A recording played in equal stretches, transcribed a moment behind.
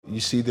You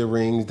see the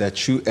rings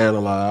that you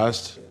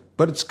analyzed,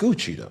 but it's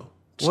Gucci though.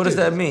 What does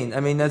that mean? I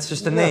mean, that's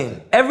just a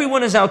name.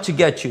 Everyone is out to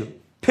get you,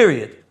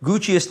 period.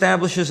 Gucci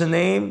establishes a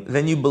name,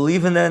 then you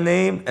believe in that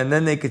name, and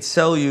then they could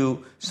sell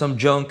you some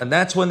junk, and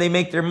that's when they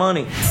make their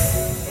money.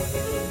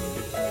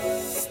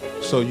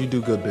 So you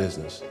do good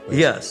business.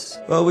 Yes.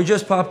 Well, we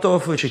just popped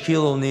off with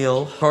Shaquille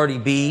O'Neal, Cardi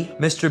B,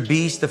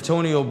 Mr.Beast,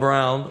 Antonio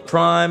Brown,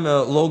 Prime,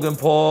 Logan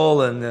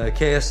Paul, and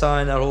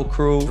KSI and that whole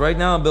crew. Right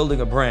now I'm building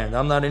a brand.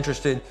 I'm not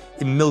interested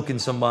in milking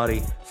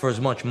somebody for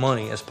as much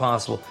money as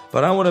possible.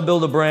 But I want to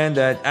build a brand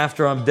that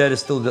after I'm dead is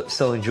still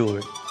selling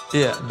jewelry.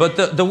 Yeah,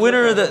 but the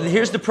winner,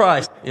 here's the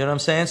prize. You know what I'm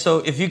saying? So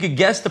if you could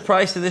guess the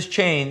price of this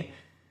chain,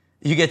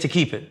 you get to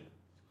keep it.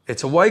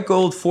 It's a white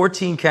gold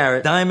 14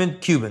 karat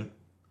diamond Cuban.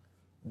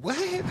 What?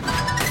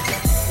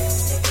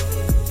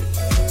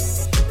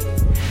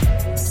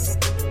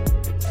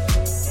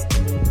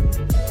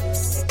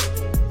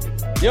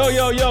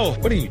 Yo.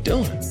 What are you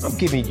doing? I'm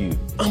giving you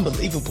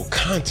unbelievable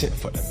content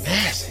for the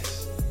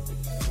masses.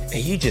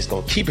 And you just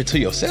gonna keep it to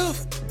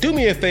yourself? Do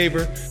me a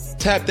favor,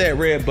 tap that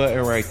red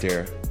button right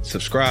there,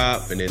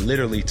 subscribe, and it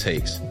literally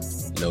takes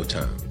no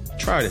time.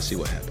 Try it and see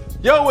what happens.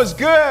 Yo, what's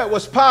good?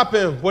 What's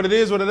poppin'? What it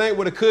is, what it ain't,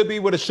 what it could be,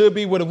 what it should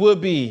be, what it would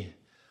be.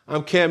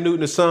 I'm Cam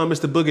Newton, the son,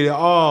 Mr. Boogie the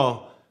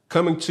All,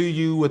 coming to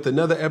you with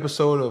another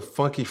episode of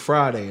Funky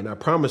Friday. And I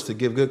promise to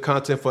give good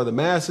content for the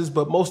masses,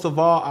 but most of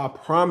all, I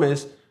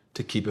promise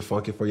to keep it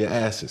funky for your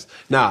asses.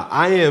 Now,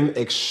 I am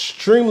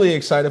extremely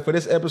excited for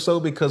this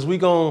episode because we're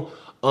going to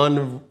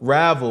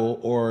unravel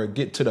or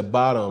get to the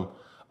bottom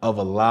of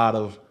a lot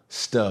of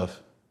stuff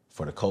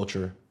for the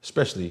culture,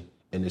 especially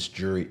in this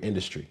jewelry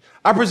industry.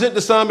 I present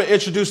the son and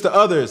introduce the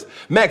others.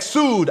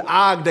 Maksud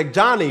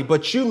Agdejani,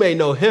 but you may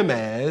know him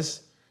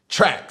as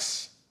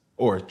TRAX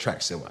or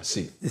TRAX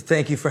NYC.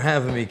 Thank you for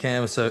having me,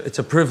 Cam. It's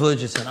a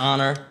privilege. It's an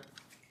honor.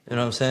 You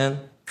know what I'm saying?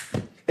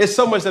 It's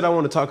so much that I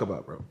want to talk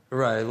about, bro.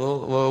 Right.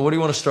 Well, what do you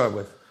want to start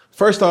with?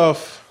 First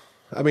off,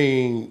 I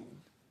mean,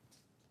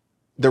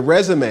 the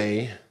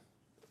resume,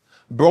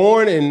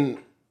 born in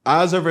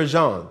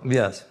Azerbaijan.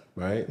 Yes.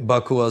 Right?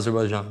 Baku,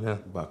 Azerbaijan, yeah.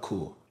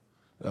 Baku.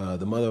 One of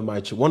the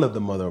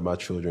mother of my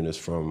children is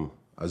from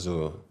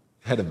Azur.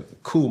 Had a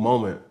cool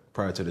moment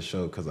prior to the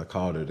show because I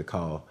called her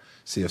to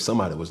see if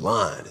somebody was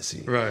lying to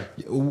see. Right.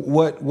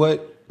 What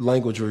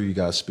language were you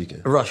guys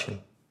speaking?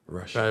 Russian.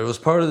 Right. It was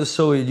part of the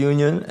Soviet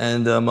Union,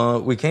 and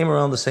we came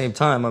around the same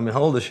time. I mean,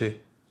 how old is she?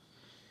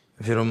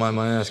 If you don't mind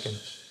my asking.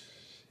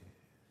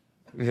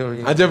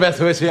 I do best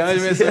with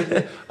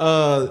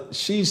you.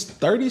 She's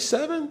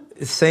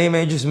 37? Same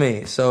age as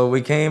me. So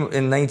we came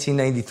in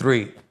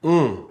 1993.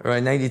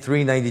 Right,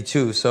 93,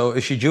 92. So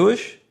is she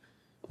Jewish?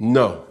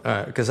 No. All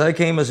right, because I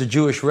came as a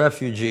Jewish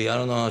refugee. I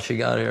don't know how she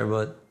got here,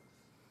 but...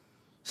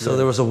 So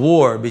there was a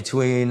war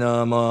between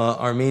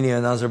Armenia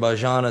and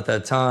Azerbaijan at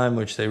that time,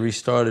 which they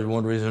restarted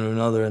one reason or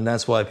another, and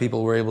that's why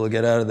people were able to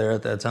get out of there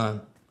at that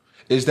time.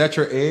 Is that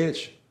your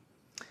edge?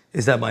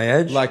 Is that my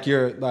edge? Like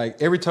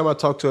every time I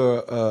talk to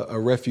a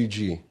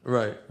refugee,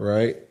 right?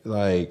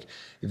 Like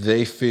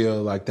they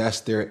feel like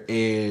that's their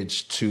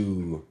edge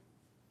to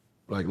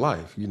like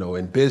life, you know,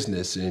 in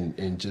business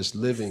and just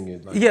living.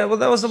 And yeah, well,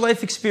 that was a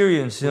life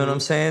experience. You know what I'm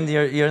saying?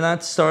 You're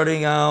not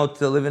starting out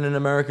living in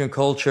American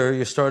culture.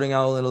 You're starting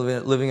out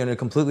living in a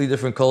completely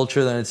different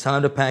culture. Then it's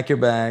time to pack your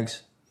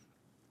bags.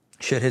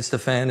 Shit hits the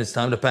fan. It's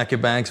time to pack your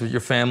bags with your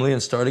family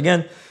and start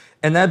again.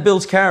 And that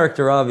builds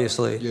character,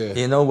 obviously. Yeah.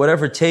 You know,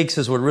 whatever it takes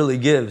is what really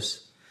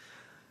gives.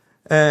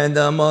 And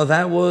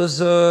that was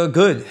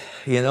good,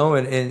 you know,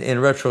 in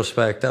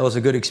retrospect. That was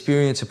a good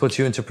experience. It puts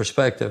you into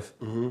perspective.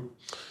 Mm-hmm.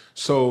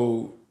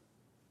 So,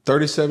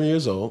 37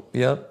 years old.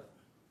 Yep.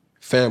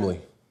 Family.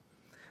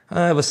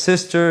 I have a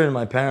sister and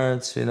my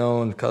parents, you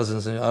know, and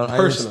cousins.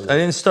 Personally. I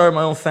didn't start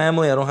my own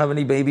family. I don't have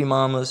any baby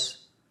mamas.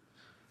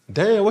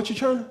 Damn, what you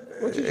trying?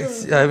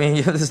 I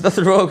mean, there's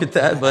nothing wrong with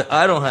that, but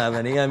I don't have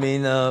any. I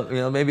mean, you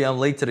know, maybe I'm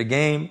late to the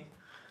game.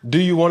 Do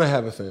you want to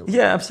have a family?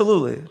 Yeah,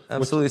 absolutely.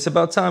 Absolutely. It's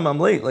about time I'm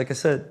late, like I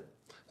said.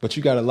 But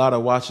you got a lot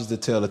of watches to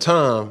tell the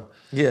time.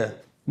 Yeah.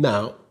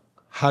 Now,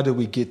 how did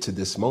we get to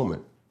this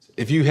moment?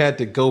 If you had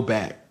to go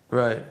back,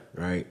 right,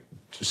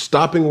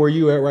 stopping where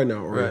you at right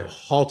now, or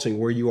halting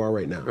where you are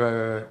right now,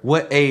 right.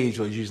 What age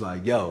was you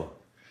like, yo?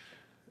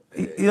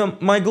 You know,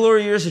 my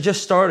glory years are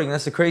just starting.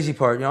 That's the crazy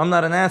part. You know, I'm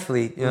not an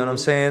athlete. You know what I'm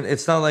saying?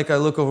 It's not like I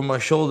look over my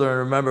shoulder and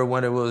remember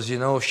when it was, you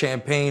know,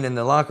 champagne in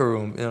the locker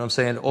room. You know what I'm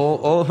saying?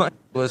 All of my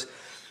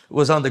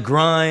was on the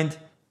grind,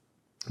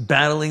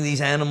 battling these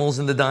animals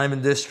in the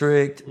Diamond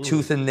District,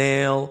 tooth and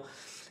nail.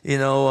 You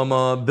know,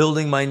 I'm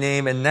building my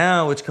name, and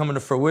now it's coming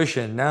to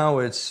fruition. Now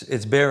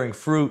it's bearing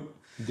fruit.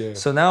 Yeah.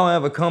 So now I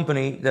have a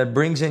company that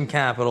brings in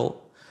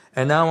capital,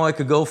 and now I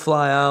could go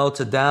fly out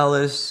to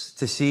Dallas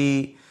to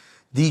see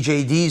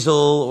DJ Diesel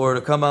or to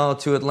come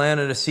out to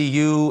Atlanta to see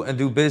you and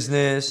do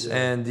business,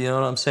 and you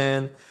know what I'm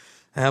saying?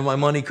 Have my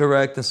money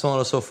correct and so on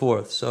and so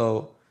forth.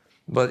 So,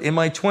 but in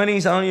my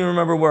 20s, I don't even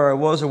remember where I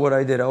was or what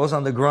I did. I was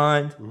on the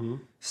grind,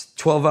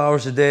 12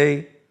 hours a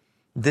day.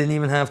 Didn't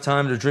even have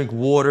time to drink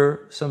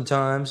water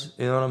sometimes,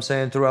 you know what I'm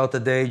saying, throughout the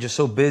day. Just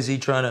so busy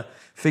trying to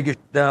figure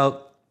it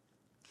out.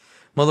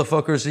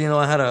 Motherfuckers, you know,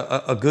 I had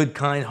a good,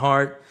 kind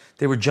heart.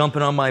 They were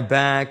jumping on my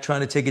back,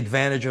 trying to take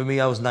advantage of me.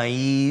 I was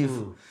naive.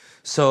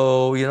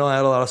 So, you know, I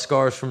had a lot of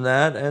scars from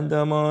that. And,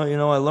 you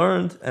know, I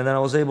learned. And then I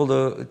was able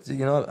to,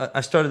 you know,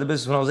 I started the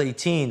business when I was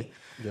 18.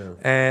 Yeah.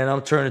 And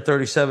I'm turning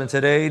 37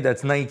 today.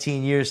 That's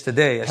 19 years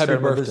today. Happy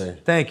birthday.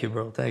 Thank you,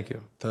 bro. Thank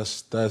you.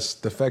 That's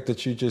the fact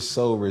that you're just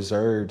so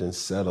reserved and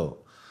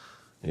settled.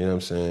 You know what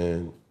I'm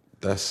saying?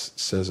 That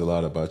says a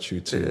lot about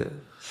you, too. Yeah.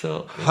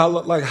 So,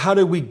 how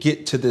did we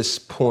get to this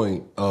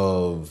point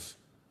of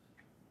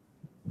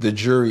the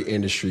jewelry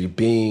industry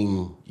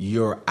being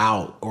your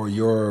out or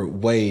your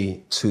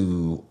way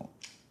to,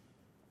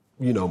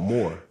 you know,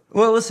 more?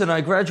 Well, listen,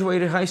 I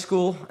graduated high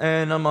school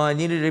and I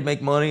needed to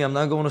make money. I'm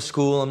not going to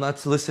school. I'm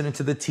not listening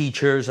to the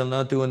teachers. I'm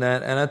not doing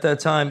that. And at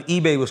that time,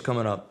 eBay was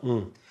coming up.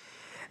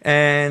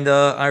 And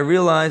I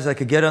realized I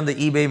could get on the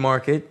eBay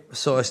market.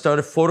 So I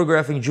started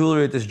photographing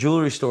jewelry at this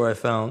jewelry store I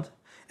found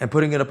and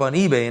putting it up on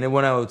eBay. And then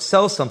when I would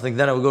sell something,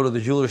 then I would go to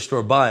the jewelry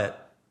store, buy it,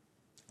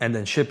 and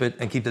then ship it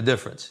and keep the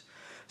difference.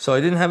 So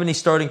I didn't have any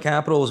starting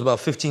capital. It was about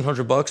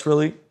 $1,500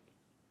 really.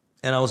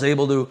 And I was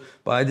able to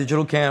buy a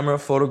digital camera,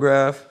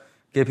 photograph,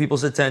 get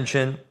people's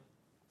attention,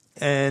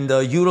 and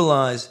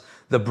utilize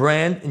the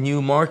brand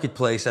new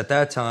marketplace at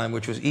that time,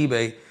 which was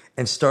eBay,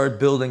 and start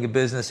building a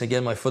business and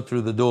get my foot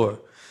through the door.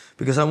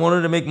 Because I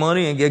wanted to make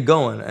money and get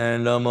going.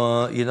 And,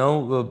 you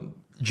know,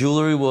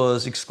 jewelry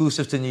was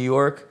exclusive to New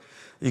York.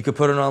 You could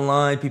put it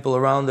online. People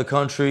around the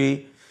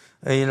country,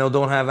 you know,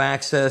 don't have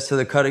access to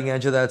the cutting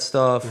edge of that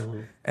stuff.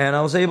 And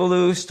I was able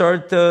to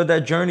start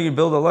that journey to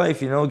build a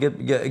life, you know,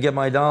 get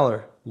my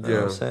dollar. You know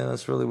what I'm saying?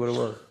 That's really what it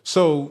was.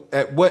 So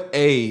at what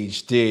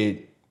age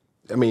did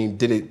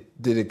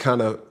it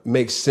kind of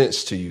make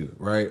sense to you,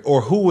 right?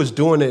 Or who was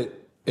doing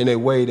it in a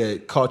way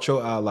that caught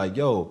your eye like,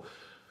 yo,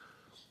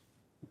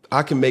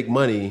 I can make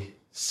money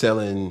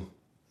selling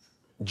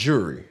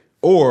jewelry?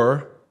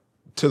 Or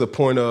to the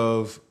point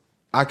of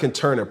I can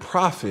turn a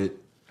profit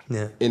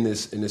in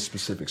this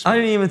specific space? I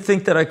didn't even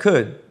think that I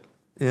could.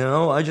 You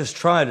know, I just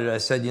tried it. I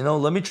said, you know,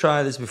 let me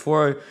try this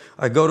before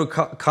I go to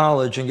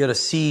college and get a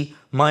C-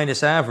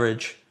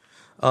 average,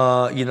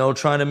 you know,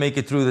 trying to make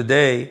it through the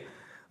day.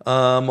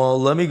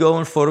 Well, let me go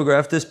and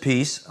photograph this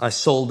piece. I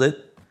sold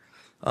it.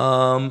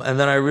 And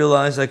then I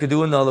realized I could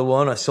do another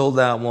one. I sold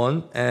that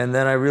one. And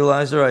then I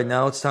realized, all right,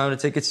 now it's time to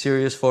take it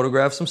serious,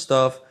 photograph some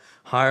stuff,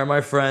 hire my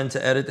friend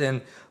to edit.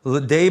 And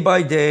day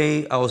by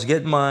day, I was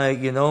getting my,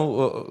 you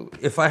know,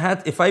 if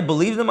I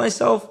believed in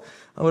myself,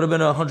 I would have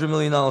been $100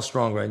 million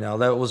strong right now.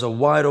 That was a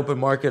wide open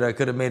market. I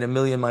could have made $1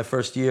 million my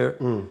first year.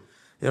 You know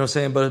what I'm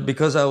saying? But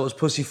because I was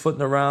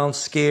pussyfooting around,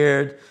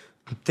 scared,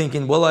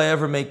 thinking, will I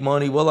ever make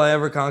money? Will I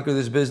ever conquer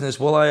this business?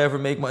 Will I ever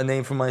make my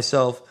name for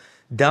myself?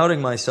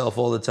 Doubting myself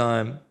all the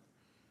time.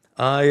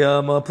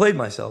 I played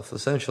myself,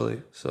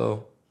 essentially.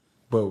 So,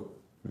 but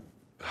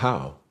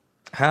how?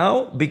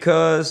 How?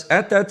 Because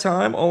at that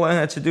time, all I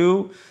had to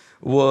do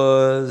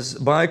was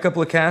buy a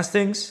couple of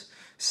castings,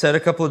 set a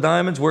couple of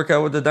diamonds, work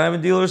out with the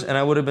diamond dealers, and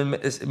I would have been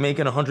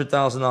making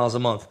 $100,000 a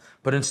month.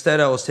 But instead,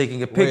 I was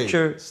taking a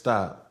picture. Wait,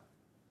 stop.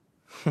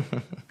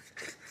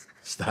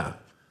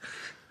 Stop.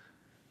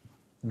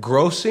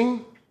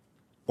 Grossing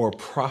or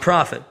profit?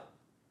 Profit.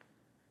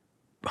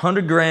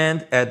 100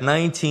 grand at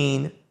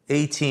 19,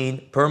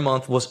 18 per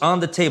month was on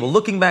the table.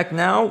 Looking back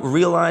now,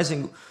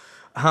 realizing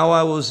how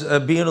I was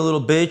being a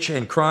little bitch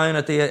and crying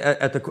at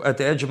the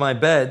edge of my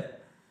bed,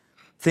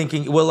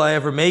 thinking, will I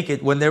ever make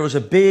it? When there was a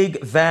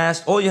big,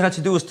 vast, all you had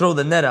to do was throw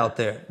the net out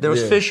there. There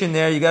was fish in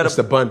there. You got to. It's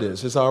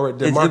abundance. It's already,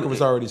 the market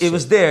was already set. It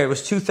was there. It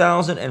was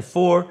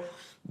 2004.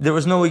 There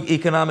was no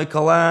economic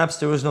collapse.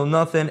 There was no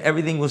nothing.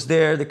 Everything was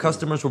there. The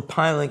customers were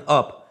piling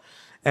up.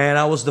 And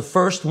I was the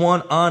first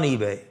one on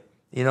eBay.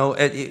 You know,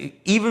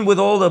 even with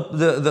all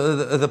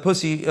the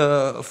pussy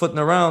footing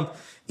around,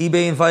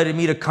 eBay invited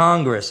me to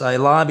Congress. I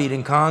lobbied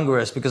in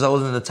Congress because I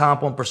was in the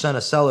top 1%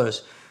 of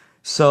sellers.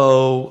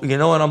 So, you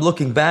know, and I'm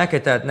looking back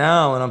at that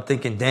now and I'm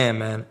thinking, damn,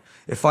 man,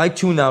 if I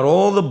tune out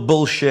all the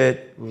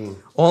bullshit,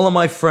 all of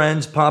my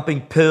friends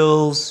popping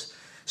pills,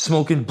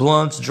 smoking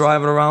blunts,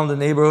 driving around the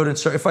neighborhood, and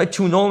if I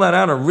tuned all that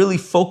out and really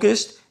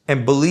focused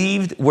and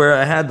believed where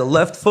I had the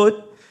left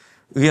foot,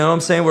 you know what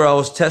I'm saying, where I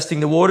was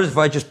testing the waters, if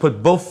I just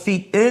put both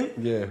feet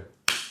in,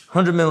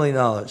 $100 million.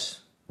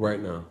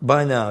 Right now.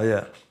 By now,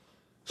 yeah.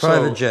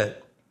 Private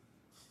jet.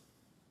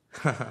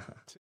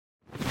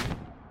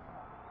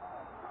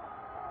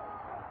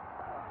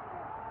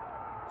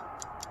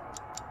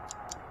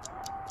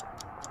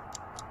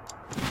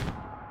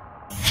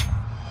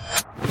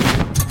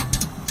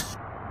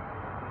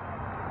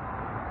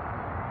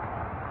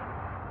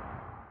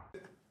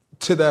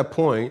 To that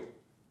point,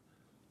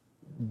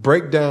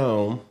 break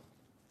down,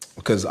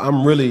 because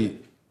I'm really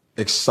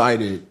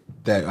excited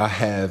that I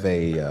have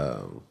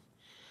a...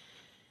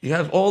 you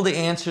have all the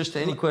answers to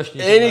any question.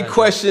 Any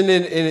question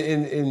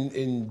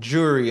in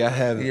jewelry, I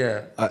have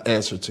an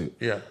answer to.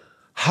 Yeah.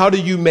 How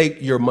do you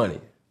make your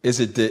money? Is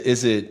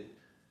it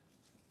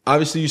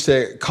obviously you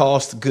said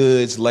cost,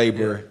 goods,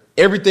 labor,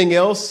 everything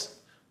else?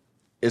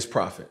 is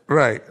profit.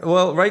 Right.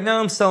 Well, right now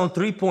I'm selling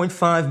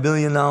 $3.5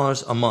 million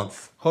a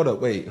month. Hold up,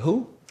 wait,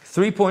 who?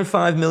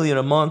 3.5 million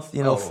a month,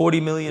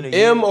 40 million a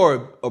year. M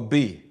or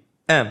B?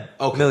 M.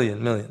 Okay.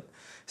 Million.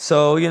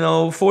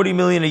 So, 40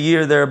 million a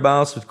year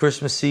thereabouts with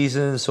Christmas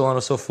season, so on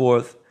and so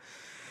forth.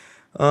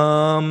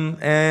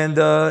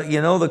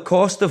 The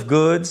cost of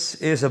goods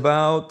is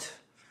about,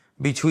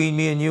 between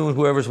me and you and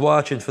whoever's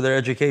watching for their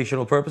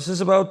educational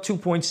purposes, about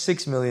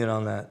 2.6 million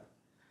on that.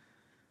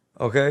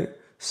 Okay?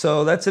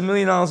 So that's $1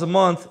 million a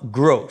month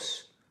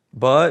gross.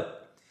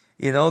 But,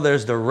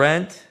 there's the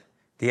rent,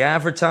 the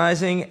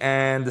advertising,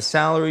 and the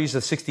salaries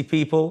of 60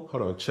 people.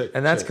 Hold on, check.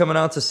 And that's coming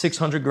out to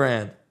 600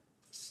 grand.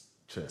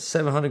 Check.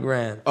 700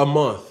 grand. A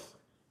month.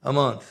 A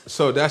month.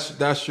 So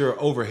that's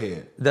your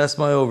overhead. That's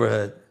my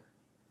overhead.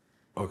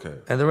 Okay.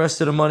 And the rest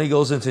of the money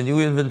goes into new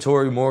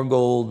inventory, more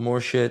gold,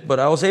 more shit. But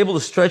I was able to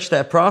stretch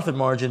that profit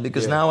margin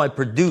because now I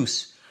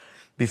produce.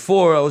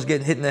 Before, I was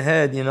getting hit in the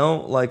head,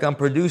 like I'm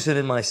producing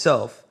it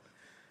myself.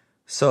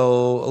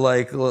 So,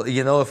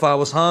 if I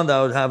was Honda,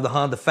 I would have the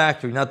Honda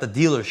factory, not the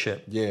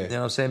dealership. Yeah. You know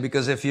what I'm saying?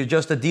 Because if you're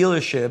just a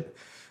dealership,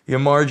 your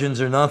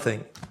margins are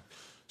nothing.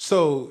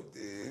 So,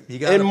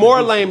 in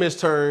more layman's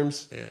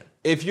terms,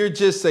 if you're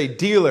just a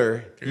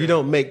dealer, you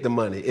don't make the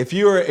money. If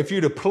you're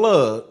the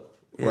plug,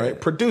 right,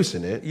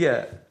 producing it,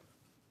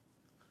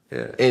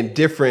 in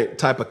different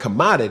type of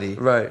commodity,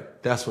 right,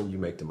 that's when you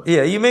make the money.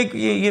 Yeah, you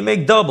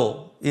make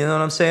double. You know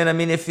what I'm saying? I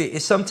mean,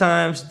 if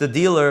sometimes the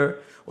dealer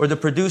or the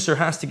producer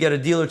has to get a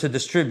dealer to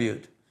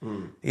distribute.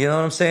 You know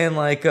what I'm saying?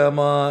 Like, if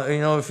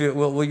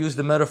we'll use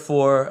the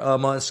metaphor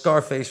on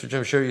Scarface, which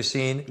I'm sure you've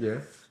seen. Yeah.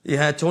 You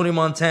had Tony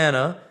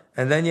Montana,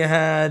 and then you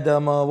had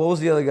what was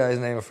the other guy's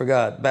name? I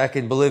forgot. Back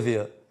in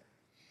Bolivia,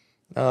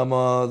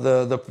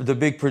 the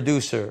big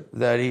producer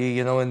that he,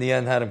 in the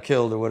end had him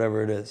killed or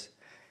whatever it is.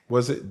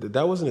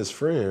 That wasn't his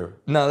friend?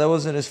 No, that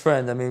wasn't his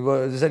friend. I mean,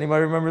 does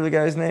anybody remember the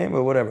guy's name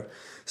or whatever?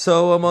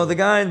 So the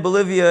guy in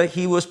Bolivia,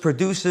 he was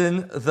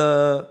producing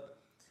the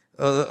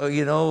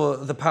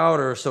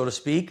powder, so to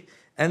speak,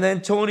 and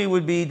then Tony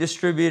would be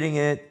distributing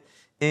it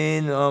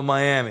in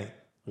Miami.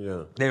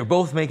 Yeah. They were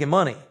both making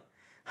money.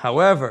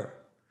 However,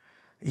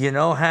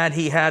 had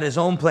he had his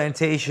own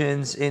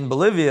plantations in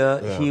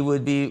Bolivia, he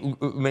would be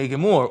making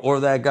more.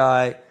 Or that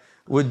guy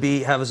would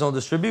have his own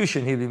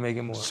distribution, he'd be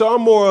making more. So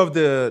I'm more of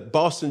the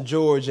Boston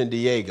George and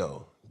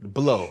Diego,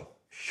 Blow.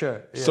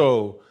 Sure. Yeah.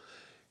 So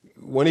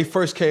when he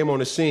first came on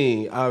the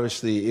scene,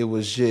 obviously it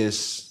was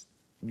just,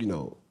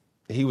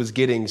 he was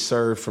getting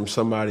served from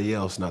somebody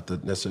else, not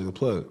necessarily the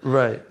plug.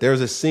 Right.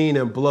 There's a scene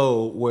in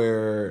Blow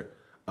where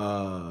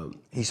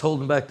he's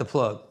holding back the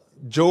plug.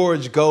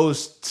 George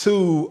goes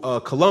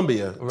to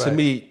Colombia to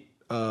meet,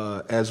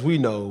 as we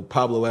know,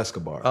 Pablo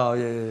Escobar. Oh,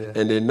 yeah.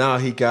 And then now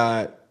he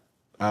got,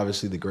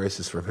 obviously, the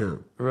graces from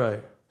him.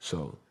 Right.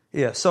 So.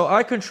 Yeah, so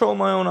I control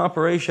my own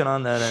operation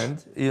on that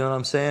end. You know what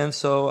I'm saying?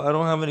 So I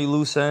don't have any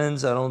loose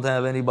ends. I don't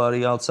have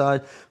anybody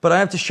outside. But I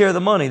have to share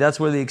the money. That's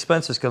where the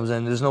expenses comes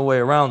in. There's no way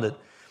around it.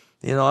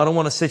 I don't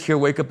want to sit here,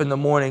 wake up in the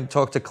morning,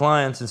 talk to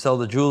clients and sell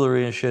the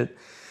jewelry and shit.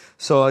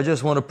 So I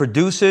just want to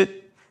produce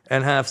it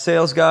and have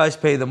sales guys,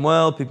 pay them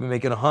well. People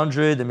making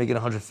 100, they're making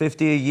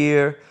 150 a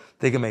year.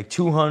 They can make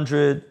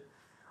 200,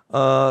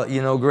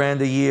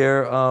 grand a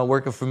year,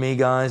 working for me,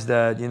 guys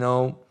that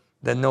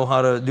know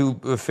how to do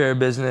a fair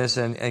business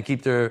and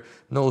keep their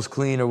nose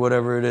clean or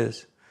whatever it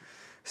is.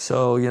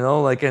 So,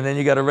 and then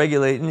you got to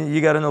regulate and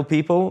you got to know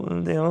people.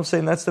 And, I'm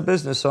saying that's the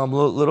business. So I'm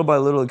little by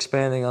little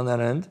expanding on that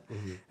end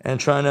and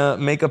trying to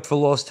make up for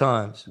lost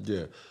times.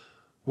 Yeah.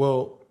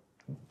 Well,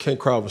 Ken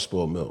Crowder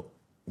spoiled milk.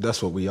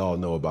 That's what we all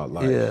know about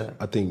life. Yeah.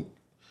 I think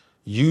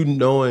you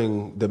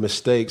knowing the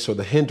mistakes or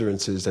the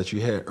hindrances that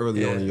you had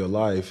early on in your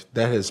life,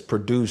 that has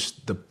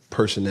produced the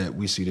person that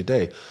we see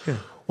today. Yeah.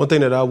 One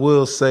thing that I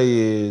will say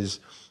is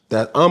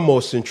that I'm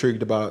most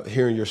intrigued about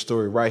hearing your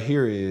story right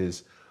here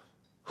is,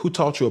 who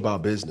taught you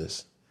about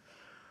business?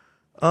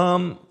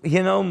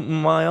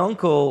 My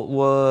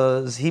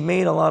uncle he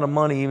made a lot of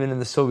money even in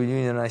the Soviet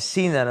Union, and I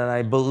seen that, and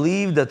I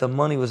believed that the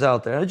money was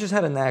out there. I just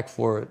had a knack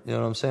for it, you know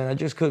what I'm saying? I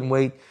just couldn't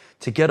wait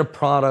to get a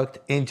product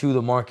into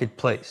the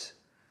marketplace.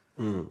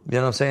 You know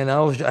what I'm saying?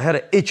 I had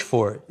an itch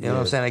for it, you know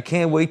what I'm saying? I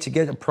can't wait to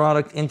get a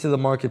product into the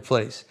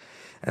marketplace.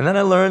 And then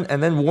I learned,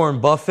 and then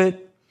Warren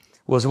Buffett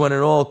was when it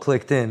all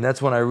clicked in.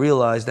 That's when I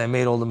realized I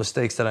made all the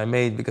mistakes that I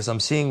made because I'm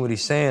seeing what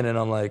he's saying, and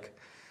I'm like,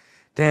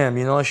 damn,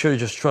 I should have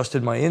just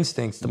trusted my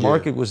instincts. The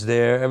market was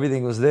there.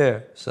 Everything was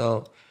there.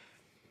 So,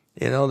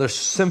 there's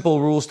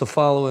simple rules to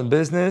follow in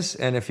business.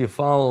 And if you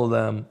follow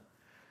them,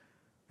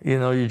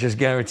 you're just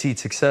guaranteed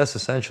success,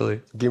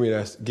 essentially. Give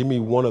me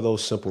one of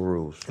those simple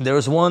rules. There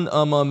was one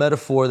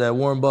metaphor that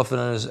Warren Buffett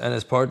and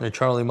his partner,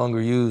 Charlie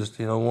Munger, used.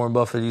 Warren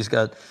Buffett, he's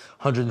got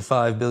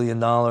 $105 billion.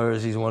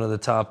 He's one of the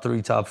top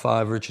 3, top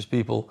 5 richest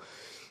people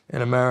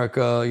in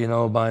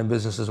America, buying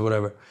businesses,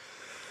 whatever.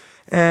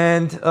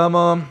 And,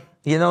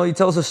 he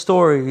tells a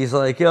story. He's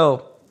like,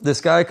 this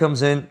guy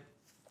comes in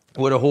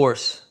with a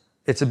horse.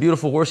 It's a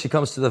beautiful horse. He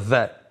comes to the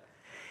vet.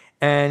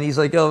 And he's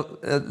like,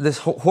 this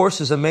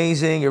horse is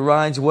amazing. It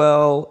rides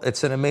well.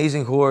 It's an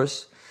amazing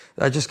horse.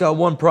 I just got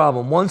one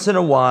problem. Once in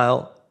a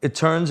while, it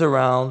turns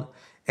around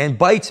and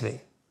bites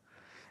me.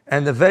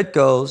 And the vet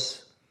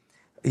goes,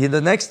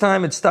 the next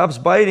time it stops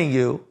biting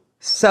you,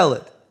 sell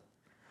it.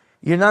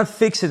 You're not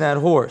fixing that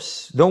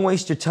horse. Don't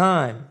waste your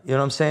time. You know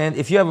what I'm saying?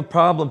 If you have a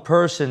problem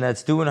person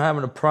that's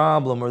having a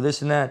problem or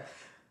this and that,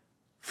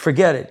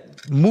 forget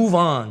it. Move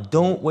on.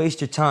 Don't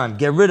waste your time.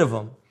 Get rid of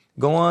them.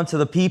 Go on to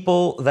the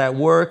people that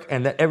work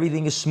and that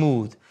everything is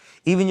smooth.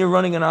 Even you're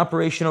running an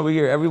operation over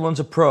here. Everyone's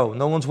a pro.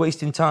 No one's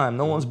wasting time.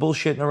 No one's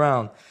bullshitting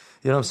around.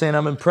 You know what I'm saying?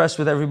 I'm impressed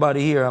with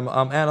everybody here. I'm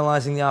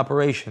analyzing the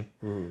operation,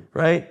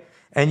 right?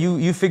 And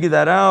you figure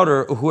that out,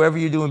 or whoever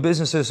you're doing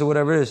business with or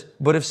whatever it is.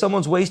 But if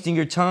someone's wasting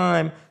your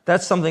time,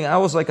 that's something. I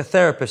was like a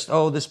therapist.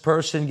 Oh, this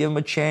person, give him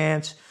a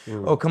chance.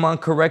 Oh, come on,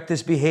 correct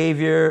this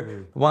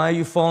behavior. Why are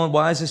you falling?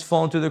 Why is this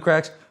falling through the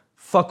cracks?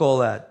 Fuck all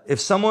that. If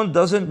someone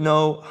doesn't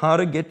know how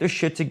to get their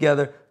shit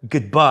together,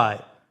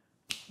 goodbye.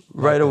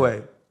 Right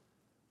away.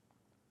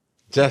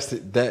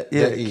 Just that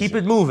easy. Keep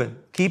it moving.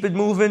 Keep it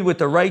moving with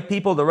the right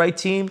people, the right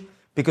team.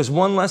 Because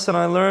one lesson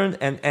I learned,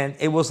 and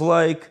it was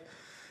like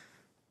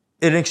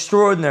an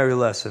extraordinary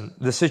lesson,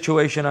 the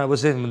situation I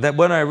was in. That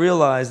when I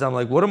realized, I'm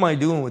like, what am I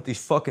doing with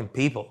these fucking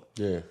people?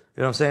 Yeah. You know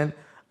what I'm saying?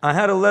 I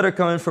had a letter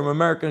coming from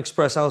American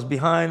Express. I was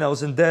behind. I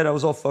was in debt. I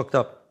was all fucked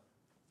up.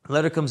 A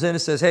letter comes in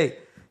and says, hey,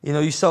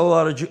 you sell a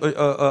lot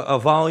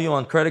of volume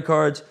on credit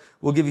cards.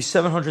 We'll give you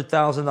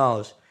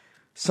 $700,000.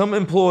 Some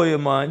employee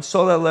of mine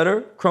saw that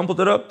letter, crumpled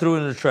it up, threw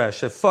it in the trash.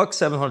 Said, fuck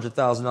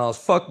 $700,000.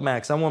 Fuck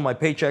Max. I want my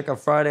paycheck on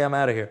Friday. I'm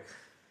out of here.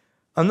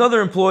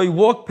 Another employee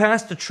walked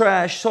past the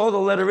trash, saw the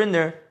letter in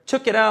there,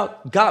 took it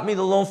out, got me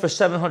the loan for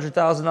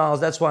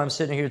 $700,000. That's why I'm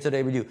sitting here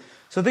today with you.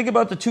 So think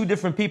about the two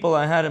different people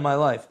I had in my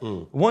life.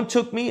 One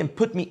took me and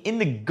put me in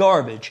the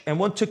garbage, and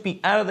one took me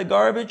out of the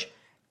garbage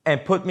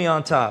and put me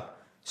on top.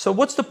 So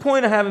what's the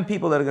point of having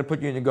people that are going to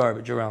put you in the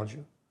garbage around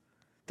you?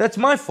 That's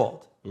my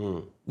fault. You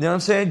know what I'm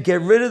saying?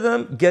 Get rid of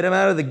them, get them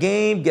out of the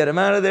game, get them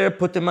out of there,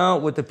 put them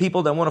out with the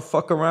people that want to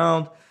fuck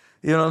around.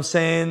 You know what I'm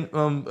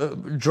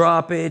saying?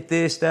 Drop it,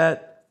 this,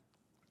 that.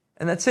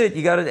 And that's it.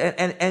 You got to,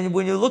 and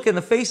when you look in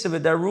the face of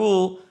it, that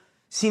rule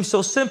seems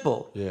so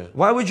simple. Yeah.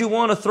 Why would you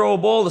want to throw a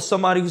ball to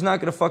somebody who's not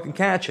going to fucking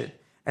catch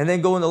it? And then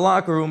go in the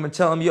locker room and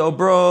tell them, yo,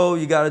 bro,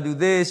 you got to do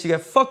this. You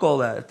got fuck all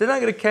that. If they're not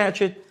going to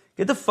catch it,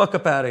 get the fuck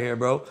up out of here,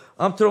 bro.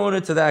 I'm throwing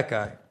it to that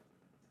guy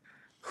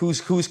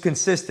who's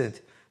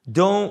consistent.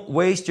 Don't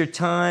waste your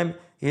time.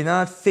 You're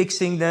not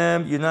fixing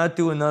them. You're not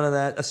doing none of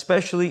that,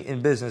 especially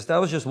in business. That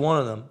was just one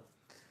of them.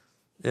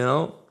 You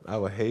know? I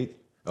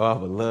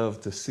would love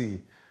to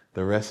see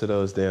the rest of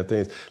those damn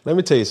things. Let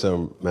me tell you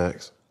something,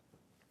 Max.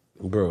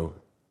 Bro,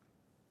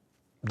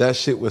 that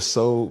shit was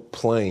so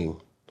plain.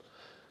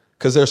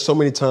 Because there's so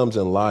many times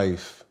in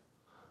life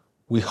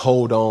we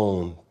hold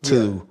on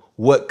to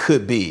what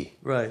could be.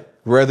 Right.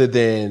 Rather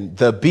than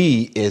the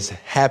be is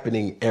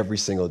happening every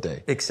single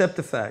day. Accept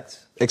the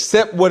facts.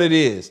 Accept what it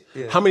is.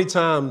 Yeah. How many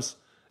times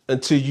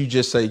until you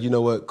just say, you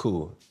know what,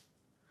 cool.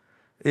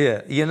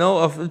 Yeah,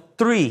 of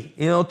three,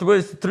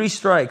 three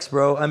strikes,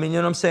 bro. I mean, you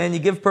know what I'm saying? You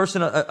give a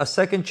person a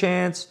second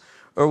chance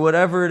or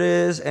whatever it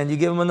is, and you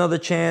give them another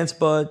chance,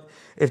 but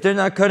if they're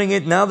not cutting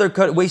it, now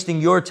they're wasting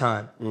your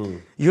time.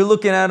 You're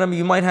looking at them,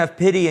 you might have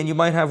pity and you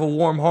might have a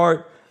warm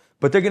heart,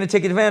 but they're going to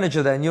take advantage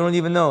of that, and you don't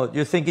even know it.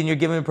 You're thinking you're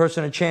giving a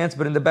person a chance,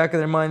 but in the back of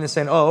their mind, they're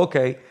saying, oh,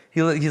 okay,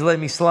 he's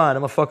letting me slide. I'm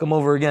going to fuck him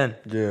over again.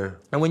 Yeah.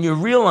 And when you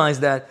realize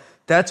that,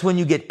 that's when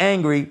you get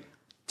angry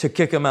to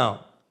kick him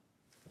out.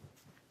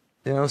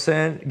 You know what I'm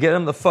saying? Get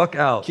them the fuck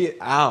out. Get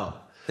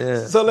out.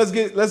 Yeah. So let's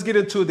get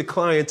into the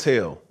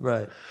clientele.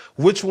 Right.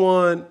 Which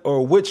one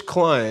or which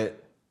client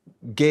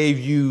gave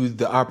you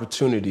the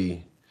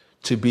opportunity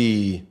to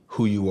be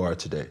who you are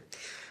today?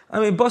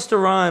 I mean,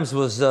 Busta Rhymes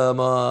was,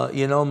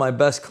 my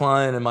best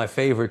client and my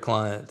favorite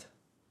client.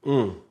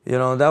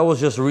 That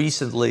was just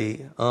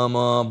recently.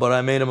 But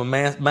I made him a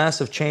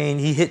massive chain.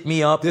 He hit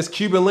me up. This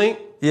Cuban link?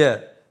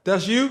 Yeah.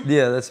 That's you?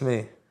 Yeah, that's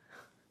me.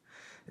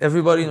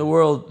 Everybody in the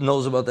world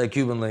knows about that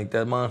Cuban link,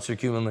 that monster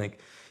Cuban link.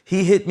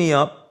 He hit me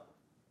up,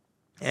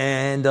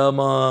 and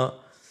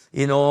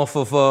off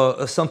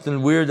of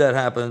something weird that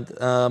happened.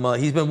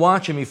 He's been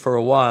watching me for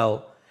a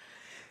while,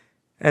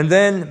 and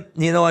then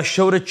I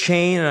showed a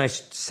chain and I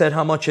said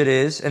how much it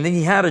is, and then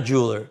he had a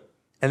jeweler,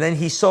 and then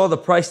he saw the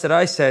price that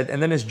I said,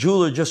 and then his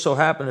jeweler just so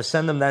happened to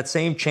send him that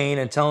same chain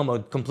and tell him a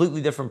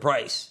completely different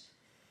price,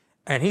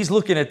 and he's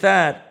looking at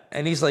that.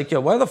 And he's like, yo,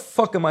 why the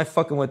fuck am I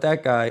fucking with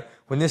that guy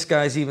when this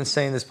guy's even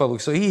saying this public?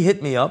 So he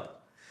hit me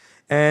up,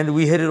 and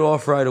we hit it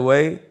off right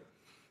away.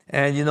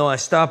 And, I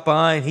stopped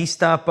by, and he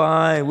stopped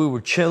by, and we were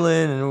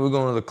chilling, and we were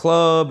going to the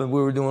club, and we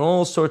were doing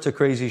all sorts of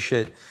crazy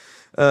shit.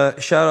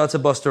 Shout out to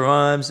Busta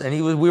Rhymes. And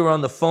we were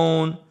on the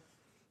phone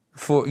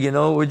for,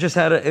 we just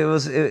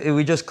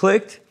we just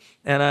clicked,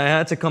 and I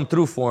had to come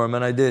through for him,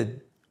 and I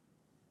did.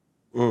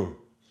 And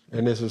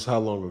this was how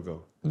long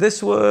ago?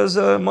 This was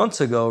months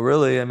ago,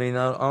 really. I mean,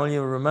 I don't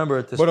even remember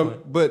at this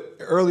point. But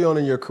early on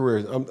in your career,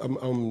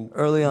 I'm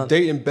Early on.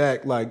 dating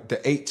back like the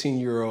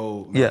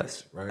 18-year-old.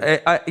 Yes. Right.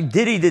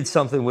 Diddy did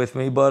something with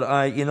me, but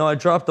I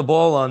dropped the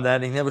ball on that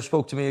and he never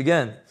spoke to me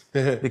again.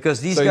 Because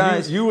these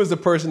guys... You was the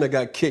person that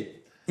got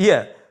kicked.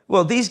 Yeah.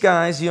 Well, these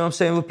guys, you know what I'm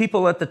saying, with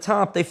people at the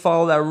top, they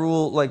follow that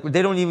rule. Like,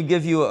 they don't even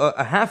give you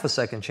a half a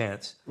second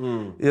chance. You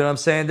know what I'm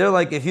saying? They're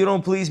like, if you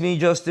don't please me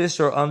just this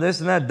or on this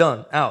and that,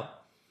 done, out.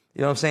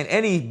 You know what I'm saying?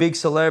 Any big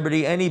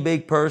celebrity, any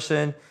big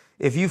person,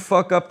 if you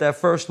fuck up that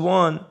first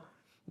one,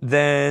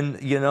 then,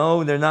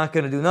 they're not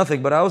going to do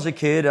nothing. But I was a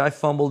kid. I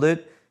fumbled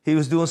it. He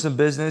was doing some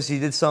business. He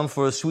did some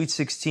for a Sweet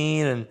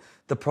 16, and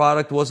the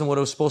product wasn't what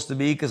it was supposed to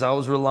be because I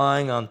was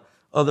relying on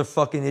other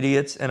fucking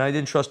idiots, and I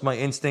didn't trust my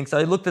instincts.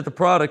 I looked at the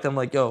product. I'm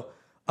like, yo,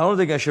 I don't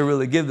think I should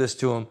really give this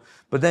to him.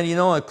 But then,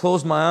 I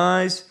closed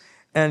my eyes,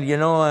 and,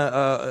 and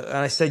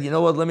I said, you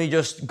know what, let me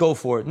just go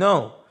for it.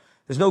 No.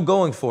 There's no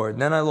going for it.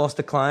 And then I lost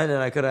a client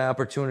and I could have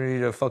opportunity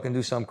to fucking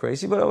do something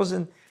crazy. But I was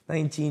in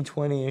 19,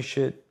 20 and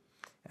shit.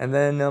 And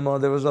then there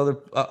was other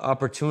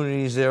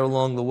opportunities there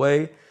along the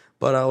way.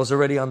 But I was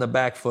already on the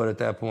back foot at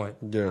that point.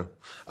 Yeah.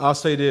 I'll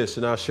say this,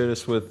 and I'll share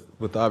this with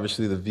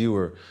obviously the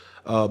viewer.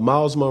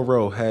 Miles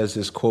Monroe has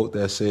this quote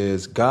that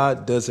says,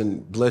 God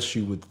doesn't bless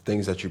you with the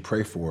things that you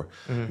pray for.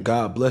 Mm-hmm.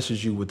 God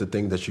blesses you with the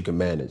things that you can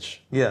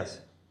manage. Yes.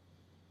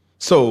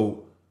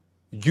 So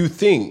you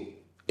think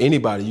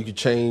anybody, you could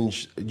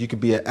change, you could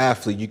be an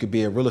athlete, you could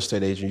be a real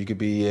estate agent, you could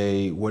be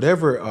a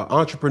whatever,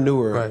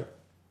 entrepreneur. Right.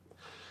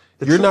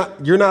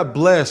 You're not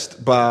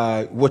blessed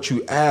by what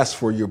you ask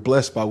for, you're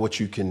blessed by what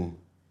you can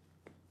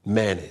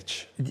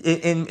manage.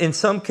 In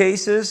some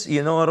cases,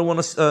 I don't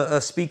want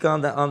to speak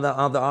on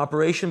the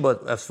operation,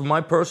 but from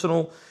my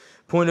personal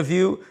point of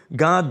view,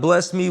 God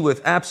blessed me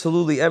with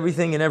absolutely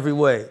everything in every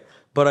way,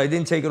 but I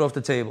didn't take it off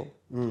the table.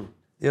 You know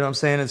what I'm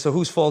saying? And so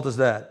whose fault is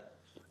that?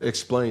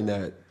 Explain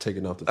that,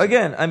 taking off the table.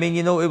 Again, I mean,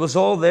 it was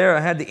all there. I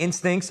had the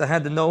instincts. I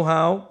had the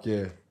know-how.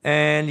 Yeah.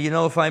 And,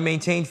 if I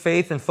maintained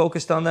faith and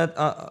focused on that,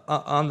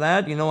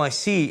 I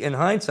see in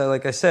hindsight,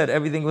 like I said,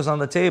 everything was on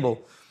the table.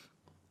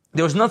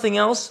 There was nothing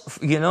else,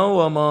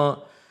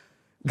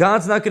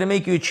 God's not going to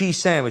make you a cheese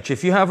sandwich.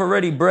 If you have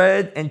already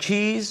bread and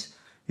cheese,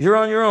 you're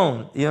on your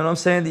own. You know what I'm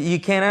saying? You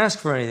can't ask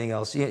for anything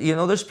else.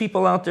 There's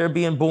people out there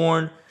being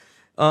born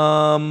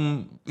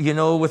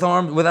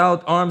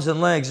without arms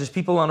and legs. There's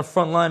people on the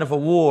front line of a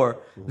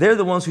war. They're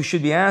the ones who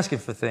should be asking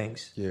for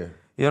things. Yeah.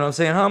 You know what I'm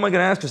saying? How am I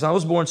going to ask? Because I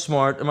was born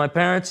smart, and my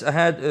parents, I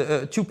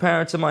had two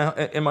parents in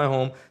my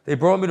home. They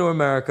brought me to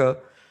America.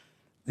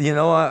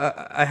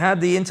 I had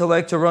the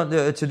intellect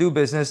to do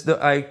business.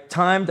 I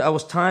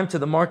was timed to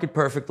the market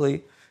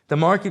perfectly. The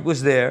market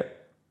was there.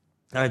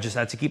 I just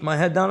had to keep my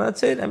head down.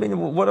 That's it. I mean,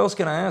 what else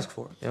can I ask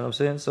for? You know what I'm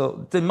saying?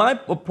 So, in my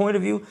point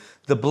of view,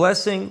 the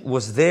blessing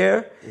was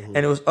there, and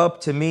it was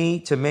up to me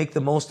to make the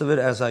most of it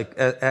as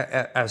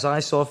I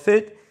saw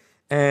fit.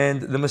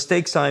 And the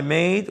mistakes I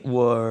made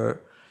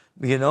were,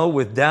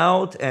 with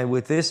doubt and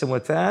with this and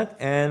with that,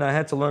 and I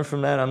had to learn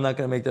from that. I'm not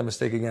going to make that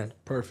mistake again.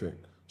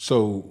 Perfect.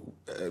 So,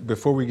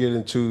 before we get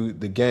into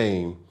the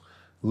game,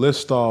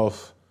 list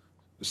off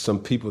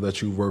some people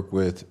that you worked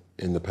with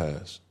in the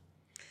past.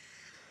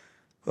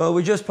 Well,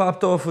 we just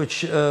popped off with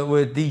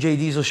DJ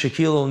Diesel,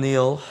 Shaquille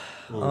O'Neal.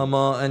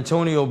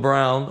 Antonio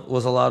Brown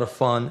was a lot of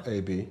fun.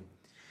 AB.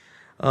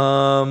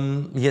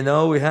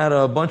 We had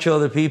a bunch of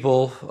other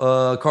people.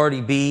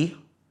 Cardi B.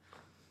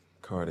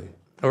 Cardi.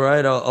 All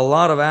right, a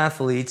lot of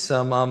athletes.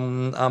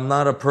 I'm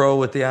not a pro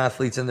with the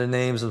athletes and their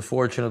names,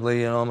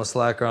 unfortunately. I'm a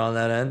slacker on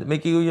that end.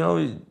 Mickey,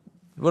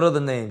 what are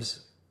the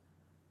names?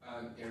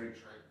 Gary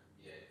Trent.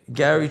 Yeah.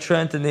 Gary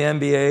Trent in the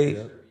NBA.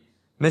 Yeah.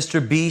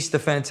 Mr.Beast, a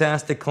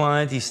fantastic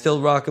client. He's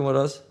still rocking with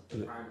us.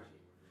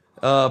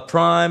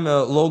 Prime,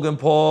 Logan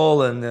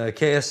Paul, and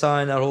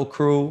KSI and that whole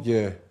crew.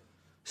 Yeah.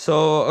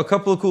 So a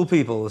couple of cool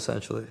people,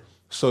 essentially.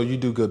 So you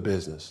do good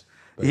business.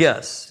 Basically.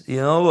 Yes.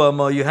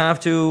 You have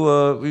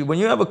to, when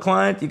you have a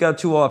client, you got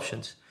two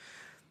options.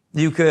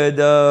 You could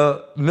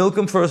milk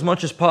them for as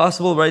much as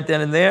possible right then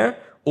and there,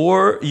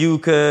 or you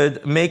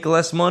could make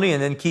less money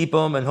and then keep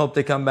them and hope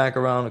they come back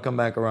around and come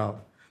back around.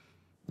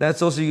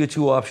 That's also your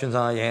two options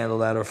on how you handle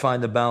that or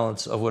find the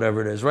balance of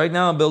whatever it is. Right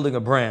now, I'm building a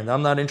brand.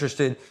 I'm not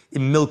interested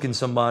in milking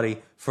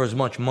somebody for as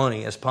much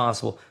money as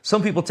possible.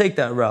 Some people take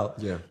that route.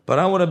 Yeah. But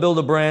I want to build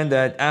a brand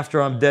that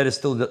after I'm dead is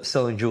still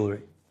selling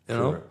jewelry. You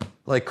know? Sure.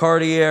 Like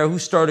Cartier. Who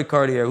started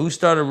Cartier? Who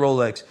started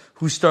Rolex?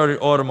 Who started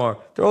Audemars?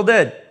 They're all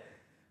dead.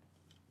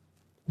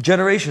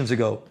 Generations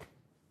ago.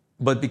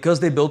 But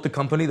because they built the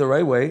company the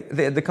right way,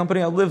 the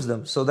company outlives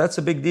them. So that's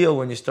a big deal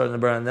when you're starting a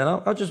brand.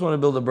 And I just want to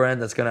build a brand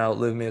that's going to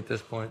outlive me at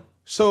this point.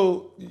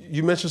 So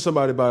you mentioned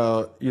somebody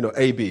about,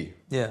 AB.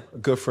 Yeah. A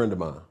good friend of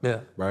mine. Yeah.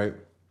 Right?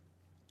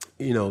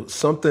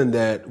 Something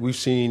that we've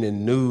seen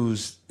in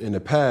news in the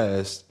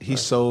past, he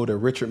sold a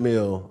Richard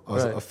Mille,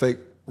 a fake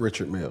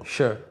Richard Mille.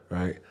 Sure.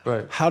 Right?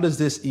 Right. How does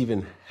this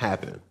even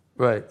happen?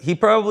 Right. He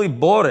probably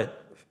bought it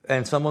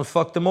and someone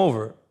fucked him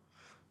over.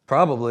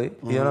 Probably.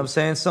 You know what I'm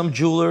saying? Some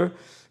jeweler,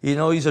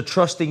 he's a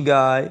trusting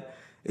guy.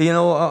 You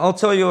know, I'll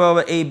tell you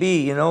about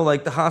AB, you know,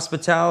 like the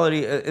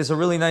hospitality is a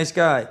really nice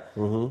guy.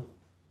 Mm-hmm.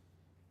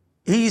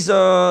 He's,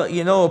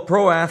 you know, a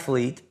pro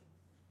athlete,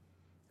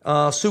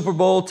 Super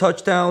Bowl,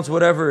 touchdowns,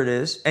 whatever it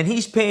is. And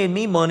he's paying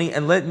me money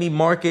and letting me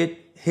market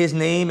his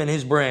name and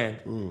his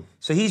brand.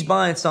 So he's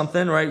buying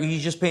something, right?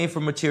 He's just paying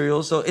for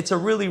materials. So it's a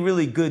really,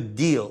 really good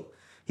deal.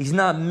 He's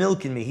not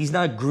milking me. He's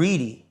not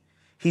greedy.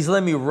 He's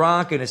letting me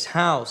rock in his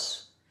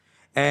house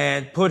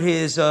and put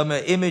his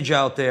image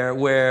out there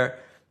where,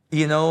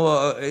 you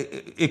know,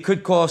 it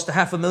could cost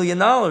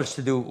 $500,000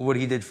 to do what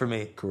he did for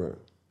me. Correct.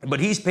 But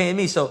he's paying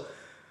me.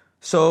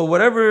 So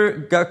whatever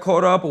got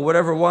caught up or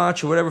whatever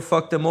watch or whatever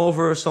fucked him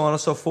over, so on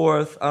and so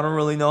forth, I don't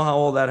really know how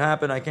all that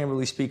happened. I can't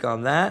really speak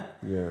on that.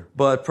 Yeah.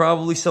 But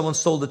probably someone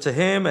sold it to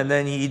him and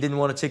then he didn't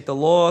want to take the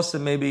loss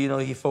and maybe, you know,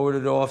 he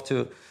forwarded it off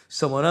to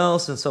someone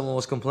else and someone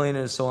was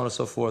complaining and so on and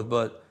so forth.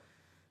 But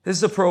this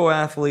is a pro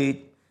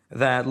athlete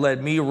that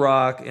let me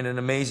rock in an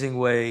amazing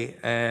way.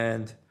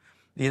 And,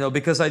 you know,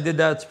 because I did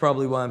that, it's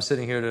probably why I'm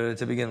sitting here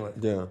to begin with.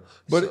 Yeah.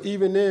 But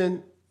even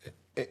then,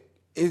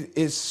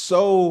 it's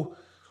so...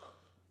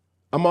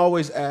 I'm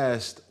always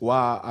asked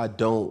why I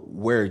don't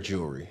wear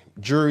jewelry.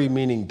 Jewelry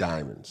meaning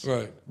diamonds.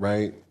 Right.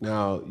 Right?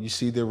 Now, you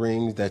see the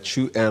rings that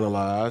you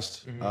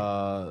analyzed.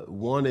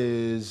 One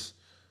is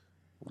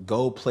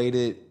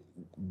gold-plated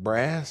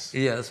brass.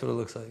 Yeah, that's what it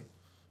looks like.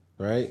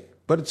 Right?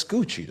 But it's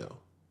Gucci, though.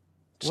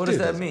 What does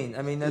that mean?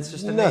 I mean, that's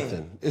just a nothing.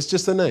 name. It's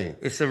just a name.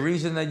 It's the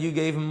reason that you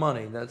gave him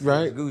money. That's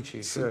right.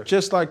 Gucci. Sure.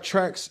 Just like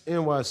TRAX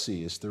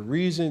NYC. It's the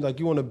reason, like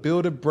you want to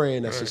build a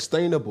brand that's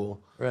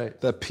sustainable,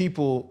 that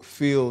people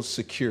feel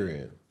secure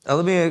in.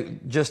 Let me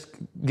just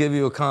give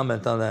you a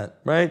comment on that,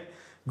 right?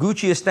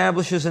 Gucci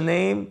establishes a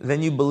name,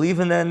 then you believe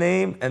in that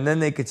name, and then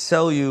they could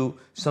sell you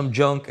some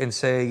junk and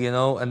say, you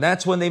know, and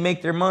that's when they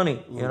make their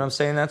money. You know what I'm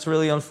saying? That's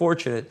really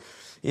unfortunate.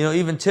 You know,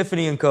 even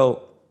Tiffany &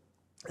 Co.,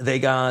 they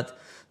got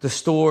the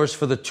stores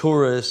for the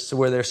tourists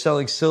where they're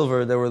selling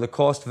silver, where the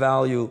cost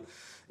value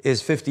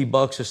is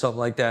 $50 or something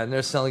like that, and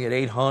they're selling it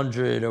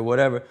 $800 or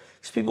whatever.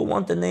 Because people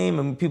want the name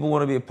and people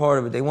want to be a part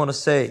of it. They want to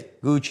say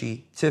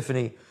Gucci,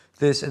 Tiffany,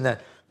 this and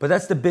that. But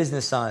that's the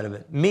business side of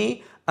it.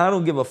 Me, I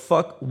don't give a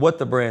fuck what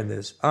the brand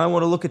is. I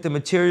want to look at the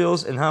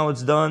materials and how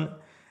it's done,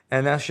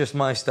 and that's just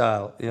my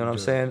style. You know what I'm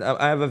saying?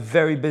 I have a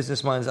very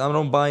business mind. I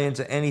don't buy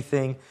into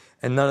anything,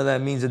 and none of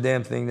that means a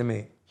damn thing to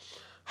me.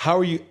 How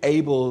are you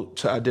able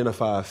to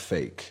identify a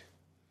fake?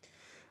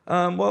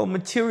 Well,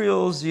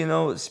 materials, you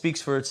know, it speaks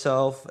for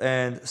itself.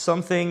 And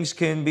some things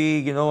can be,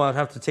 you know, I'd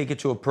have to take it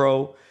to a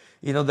pro.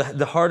 You know,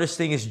 the hardest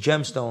thing is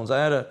gemstones.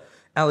 I had a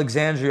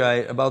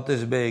Alexandrite about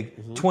this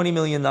big, $20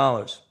 million.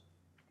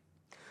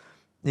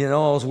 You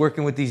know, I was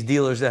working with these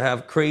dealers that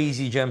have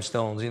crazy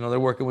gemstones. You know, they're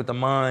working with the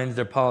mines,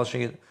 they're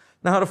polishing it.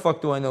 Now, how the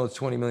fuck do I know it's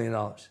 $20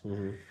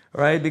 million?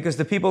 Right? Because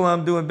the people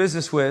I'm doing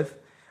business with,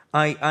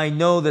 I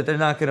know that they're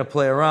not going to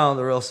play around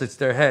or else it's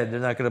their head. They're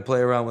not going to play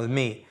around with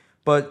me.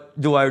 But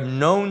do I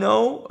know?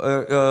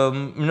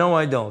 No,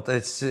 I don't.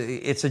 It's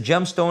a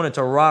gemstone. It's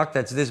a rock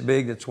that's this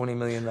big. That's $20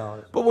 million.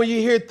 But when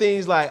you hear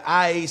things like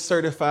IA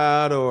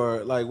certified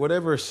or like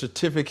whatever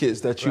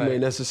certificates that you may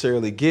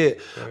necessarily get,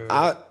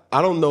 I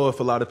don't know if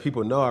a lot of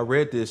people know. I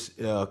read this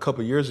a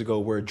couple years ago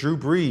where Drew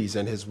Brees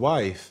and his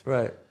wife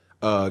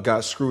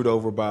got screwed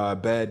over by a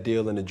bad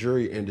deal in the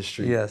jewelry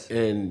industry. Yes.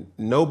 And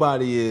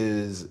nobody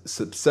is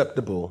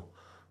susceptible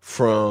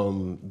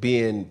from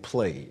being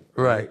played.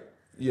 Right.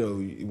 You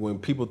know, when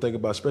people think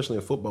about, especially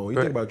in football, when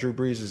you think about Drew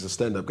Brees as a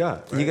stand-up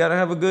guy. Right? You got to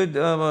have a good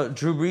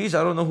Drew Brees.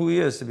 I don't know who he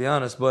is, to be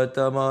honest, but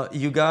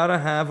you got to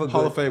have a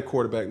Hall of Fame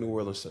quarterback, New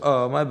Orleans Saints.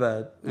 Oh, my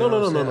bad. No.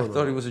 I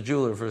thought he was a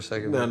jeweler for a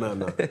second.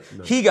 No.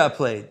 He got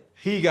played.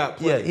 He got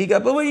played. Yeah,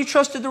 but when you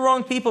trusted the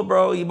wrong people,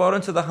 bro, you bought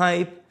into the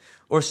hype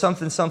or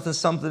something.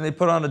 They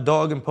put on a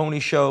dog and pony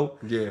show.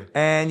 Yeah.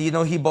 And, you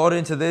know, he bought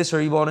into this or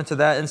he bought into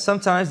that. And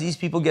sometimes these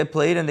people get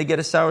played and they get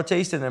a sour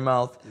taste in their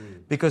mouth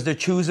because they're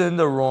choosing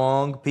the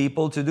wrong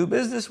people to do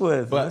business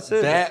with. But that's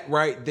it. that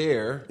right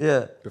there,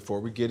 before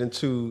we get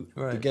into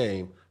the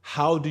game,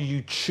 how do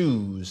you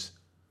choose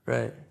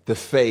the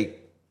fake,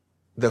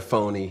 the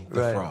phony,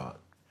 the fraud?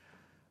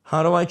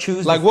 How do I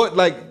choose?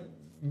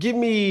 Give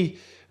me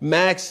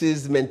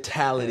Max's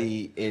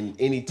mentality in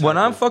any type when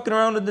I'm fucking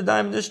around in the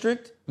Diamond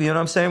District, you know what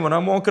I'm saying? When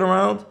I'm walking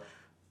around,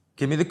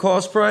 give me the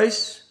cost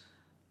price.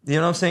 You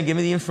know what I'm saying? Give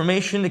me the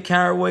information, the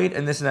carat weight,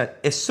 and this and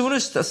that. As soon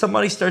as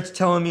somebody starts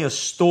telling me a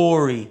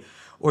story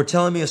or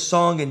telling me a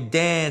song and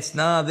dance,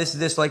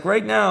 this. Like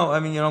right now, I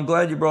mean, you know, I'm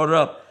glad you brought it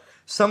up.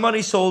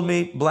 Somebody sold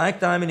me black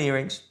diamond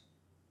earrings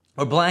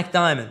or black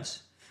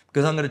diamonds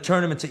because I'm going to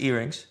turn them into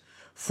earrings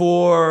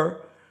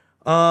for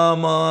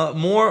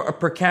more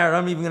per carat.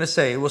 I'm even going to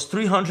say it was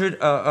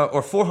 300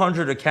 or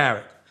 400 a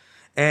carat.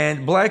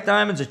 And black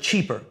diamonds are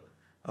cheaper,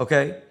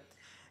 okay?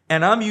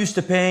 And I'm used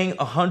to paying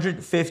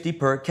 $150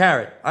 per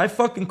carat. I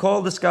fucking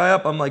called this guy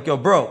up. I'm like, yo,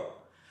 bro,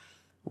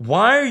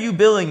 why are you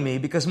billing me?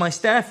 Because my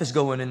staff is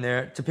going in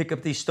there to pick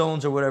up these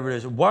stones or whatever it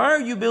is. Why are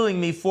you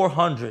billing me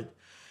 $400?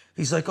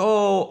 He's like,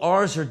 oh,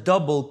 ours are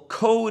double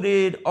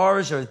coated.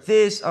 Ours are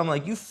this. I'm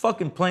like, you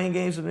fucking playing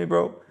games with me,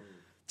 bro?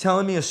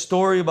 telling me a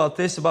story about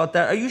this, about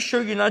that? Are you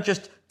sure you're not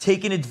just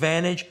taking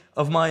advantage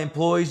of my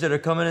employees that are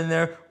coming in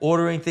there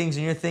ordering things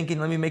and you're thinking,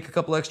 let me make a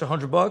couple extra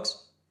 $100?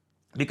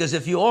 Because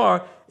if you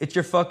are, it's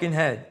your fucking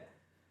head.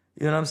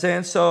 You know what I'm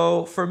saying?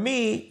 So for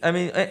me, I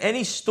mean,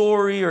 any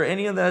story or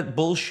any of that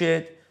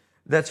bullshit,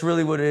 that's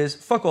really what it is.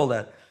 Fuck all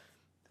that.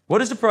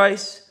 What is the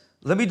price?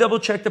 Let me double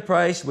check the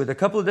price with a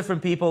couple of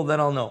different people, then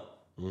I'll know.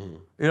 You know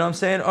what I'm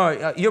saying? All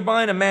right, you're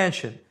buying a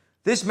mansion.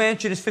 This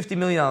mansion is $50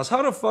 million.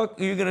 How the fuck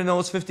are you going to know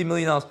it's $50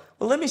 million?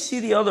 Well, let me see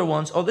the other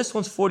ones. Oh, this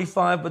one's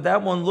 45, but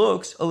that one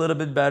looks a little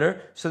bit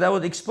better, so that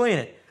would explain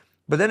it.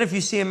 But then if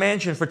you see a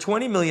mansion for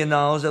 $20 million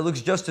that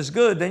looks just as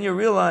good, then you're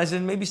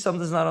realizing maybe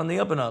something's not on the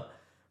up and up,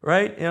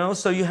 right? You know,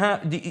 so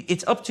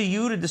it's up to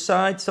you to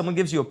decide. Someone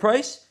gives you a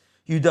price,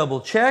 you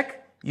double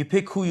check, you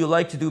pick who you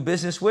like to do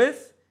business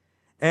with,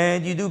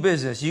 and you do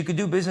business. You could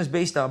do business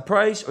based on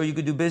price, or you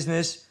could do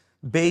business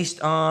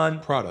based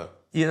on product.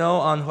 You know,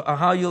 on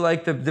how you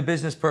like the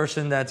business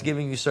person that's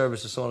giving you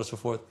service and so on and so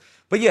forth.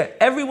 But yeah,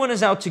 everyone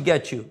is out to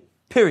get you,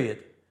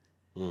 period.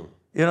 You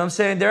know what I'm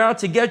saying? They're out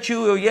to get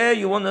you, or yeah,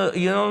 you want to,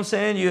 you know what I'm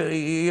saying?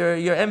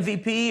 You're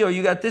MVP, or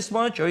you got this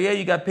much, or yeah,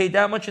 you got paid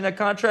that much in that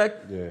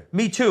contract. Yeah.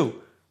 Me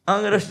too.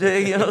 I'm going to,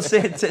 you know what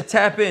I'm saying,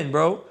 tap in,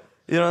 bro.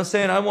 You know what I'm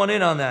saying? I want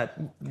in on that.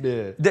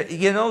 Yeah.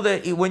 You know,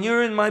 that when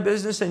you're in my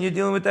business and you're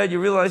dealing with that,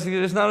 you realize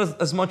there's not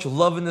as much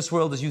love in this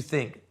world as you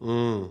think.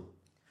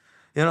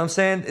 You know what I'm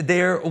saying?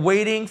 They're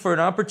waiting for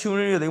an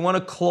opportunity, or they want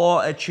to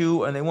claw at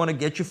you, and they want to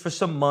get you for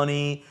some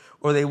money,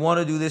 or they want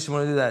to do this, and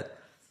want to do that.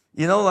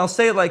 You know, I'll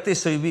say it like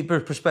this so you be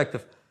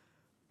perspective.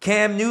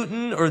 Cam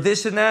Newton or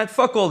this and that,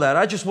 fuck all that.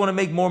 I just want to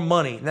make more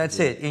money, and that's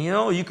it. And you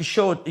know, you could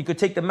show it. You could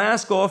take the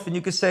mask off, and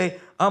you could say,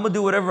 I'm going to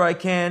do whatever I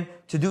can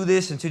to do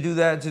this and to do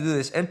that and to do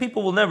this. And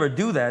people will never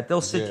do that.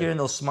 They'll sit here and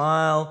they'll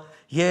smile.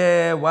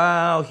 Yeah,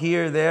 wow,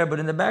 here, there. But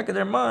in the back of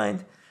their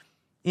mind,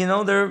 you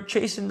know, they're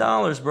chasing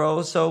dollars,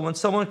 bro. So when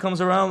someone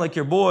comes around like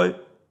your boy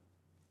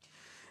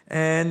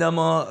and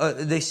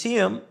they see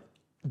him,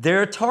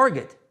 they're a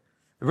target.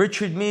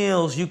 Richard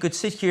Mills, you could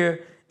sit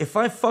here. If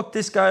I fuck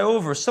this guy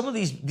over, some of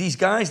these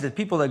guys, that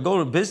people that go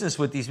to business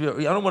with these people,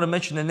 I don't want to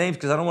mention their names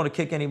because I don't want to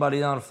kick anybody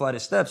down a flight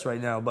of steps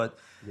right now, but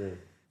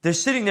they're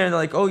sitting there and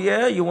they're like, oh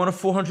yeah, you want a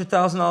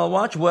 $400,000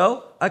 watch?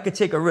 Well, I could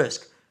take a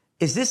risk.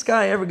 Is this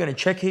guy ever going to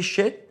check his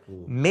shit?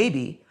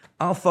 Maybe.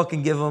 I'll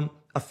fucking give him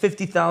a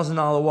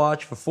 $50,000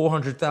 watch for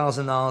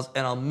 $400,000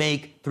 and I'll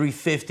make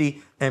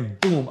 $350 and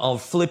boom, I'll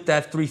flip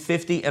that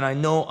 $350 and I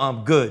know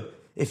I'm good.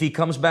 If he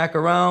comes back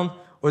around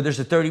or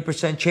there's a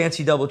 30% chance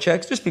he double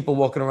checks, there's people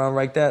walking around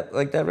like that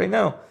right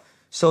now.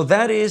 So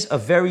that is a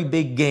very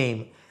big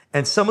game.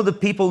 And some of the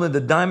people in the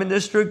Diamond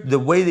District, the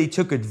way they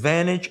took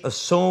advantage of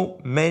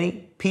so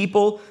many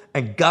people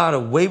and got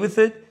away with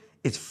it,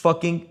 it's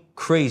fucking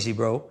crazy,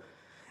 bro.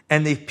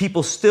 And the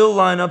people still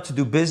line up to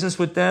do business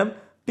with them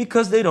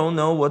because they don't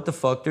know what the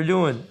fuck they're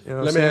doing. You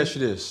know Let me ask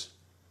you this.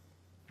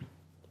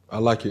 I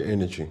like your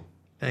energy.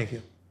 Thank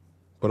you.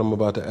 But I'm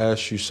about to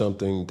ask you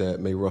something that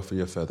may ruffle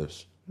your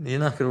feathers. You're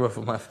not going to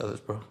ruffle my feathers,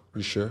 bro.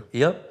 You sure?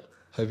 Yep.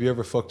 Have you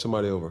ever fucked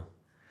somebody over?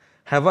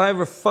 Have I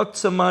ever fucked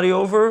somebody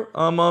over?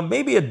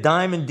 Maybe a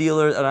diamond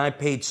dealer that I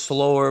paid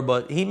slower,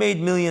 but he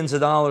made millions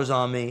of dollars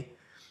on me.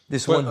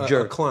 This one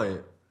jerk. A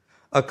client?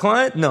 A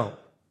client? No.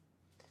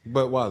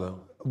 But why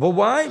though? But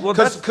why? Well,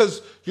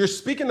 because you're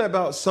speaking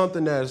about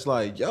something that's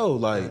like, yo,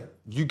 like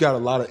you got a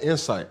lot of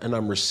insight, and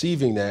I'm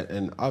receiving that,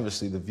 and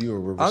obviously the viewer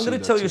will receive I'm going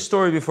to tell you a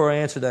story before I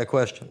answer that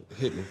question.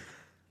 Hit me.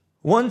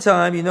 One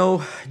time, you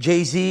know,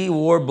 Jay-Z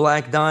wore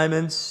black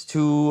diamonds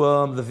to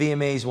the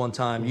VMAs one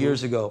time,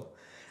 years ago.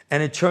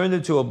 And it turned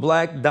into a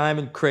black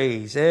diamond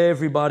craze.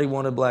 Everybody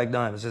wanted black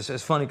diamonds.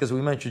 It's funny because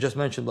we just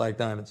mentioned black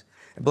diamonds.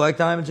 And black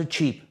diamonds are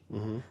cheap.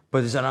 But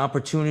there's an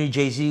opportunity.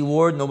 Jay-Z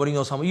wore, nobody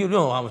knows how much. You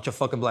know how much a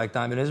fucking black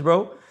diamond is,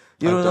 bro.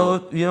 You don't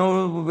know. You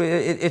know,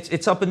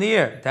 it's up in the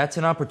air. That's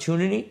an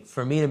opportunity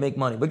for me to make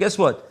money. But guess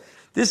what?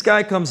 This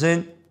guy comes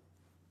in.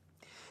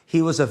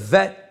 He was a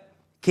vet,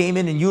 came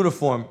in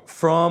uniform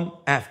from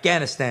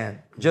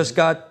Afghanistan. Just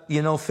got,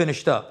 you know,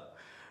 finished up,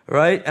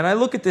 right? And I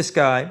look at this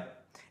guy,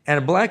 and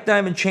a black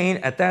diamond chain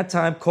at that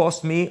time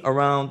cost me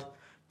around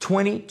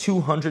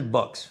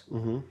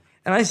 $2,200.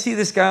 And I see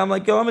this guy, I'm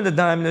like, yo, I'm in the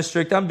Diamond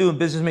District, I'm doing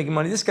business, making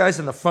money. This guy's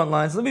in the front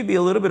lines. Let me be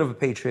a little bit of a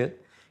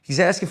patriot. He's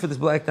asking for this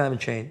black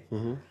diamond chain.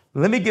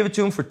 Let me give it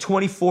to him for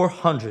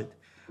 $2,400,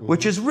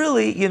 which is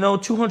really, you know,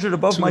 $200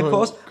 above my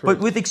cost. Correct. But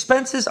with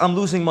expenses, I'm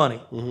losing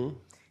money.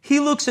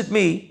 He looks at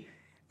me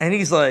and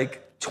he's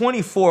like,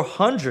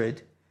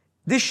 $2,400?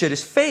 This shit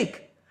is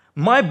fake.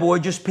 My boy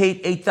just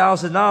paid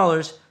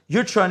 $8,000.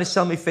 You're trying to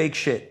sell me fake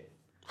shit.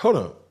 Hold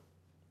on.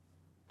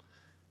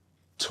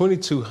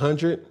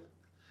 2,200,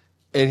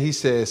 and he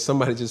says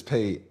somebody just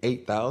paid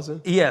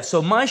 8,000. Yeah,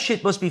 so my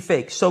shit must be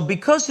fake. So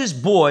because his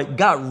boy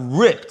got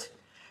ripped,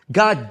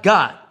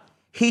 got,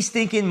 he's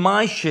thinking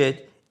my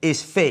shit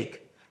is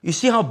fake. You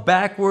see how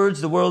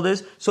backwards the world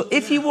is? So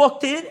if he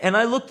walked in and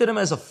I looked at him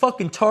as a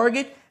fucking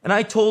target and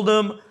I told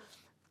him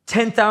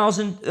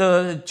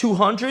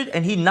 10,200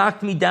 and he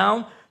knocked me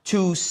down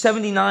to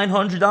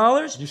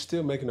 $7,900, You're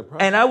still making a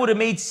profit. and I would have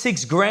made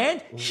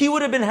 $6,000, he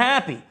would have been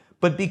happy.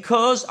 But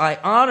because I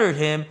honored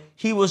him,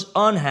 he was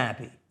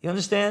unhappy. You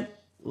understand?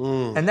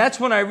 And that's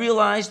when I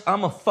realized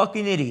I'm a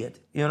fucking idiot.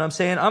 You know what I'm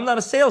saying? I'm not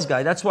a sales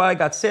guy. That's why I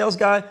got sales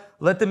guy.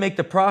 Let them make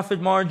the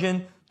profit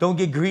margin. Don't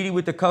get greedy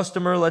with the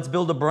customer. Let's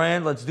build a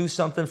brand. Let's do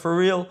something for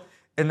real.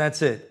 And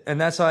that's it. And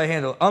that's how I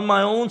handle it. On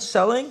my own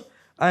selling,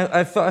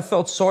 I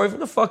felt sorry. What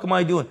the fuck am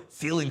I doing?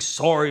 Feeling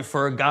sorry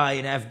for a guy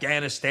in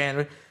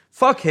Afghanistan.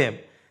 Fuck him.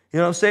 You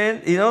know what I'm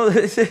saying? You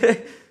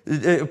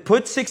know,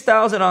 put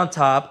 6,000 on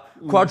top,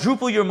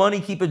 quadruple your money,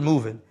 keep it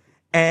moving.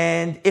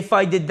 And if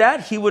I did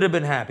that, he would have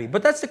been happy.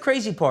 But that's the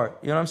crazy part.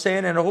 You know what I'm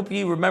saying? And I hope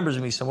he remembers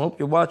me. So I hope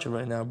you're watching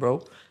right now,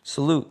 bro.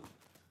 Salute.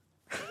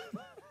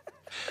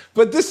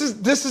 But this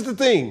is the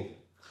thing.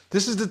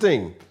 This is the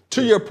thing.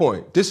 To your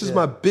point, this is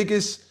my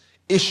biggest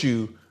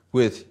issue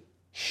with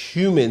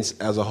humans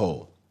as a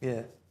whole.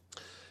 Yeah.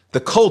 The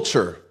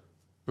culture,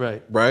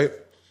 Right. right,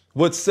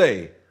 would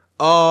say,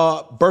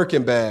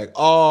 Birkin bag,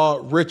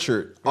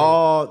 Richard,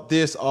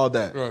 this, all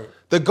that. Right.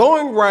 The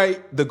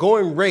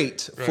going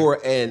rate for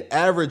an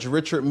average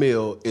Richard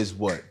meal is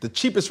what? The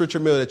cheapest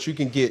Richard meal that you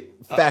can get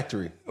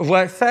factory.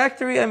 What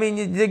factory? I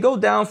mean, they go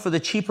down for the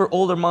cheaper,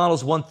 older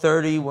models,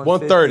 130,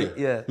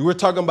 130. Yeah. We're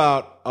talking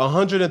about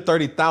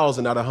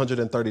 $130,000 out of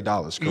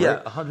 $130, correct?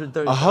 Yeah,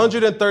 130.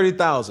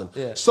 130,000.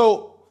 Yeah.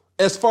 So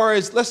as far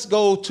as, let's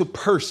go to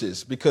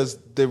purses, because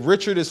the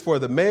Richard is for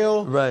the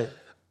male. Right.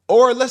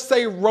 Or let's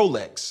say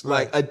Rolex,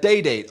 Right. like a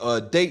Day-Date, or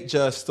a Date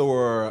Just,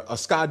 or a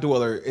Sky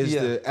Dweller. Is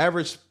the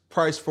average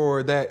price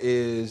for that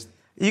is?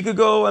 You could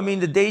go, I mean,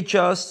 the Date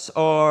Justs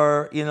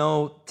are, you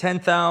know,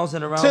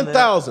 10,000 around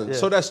 10,000. there. Yeah.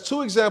 So that's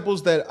two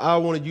examples that I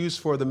want to use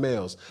for the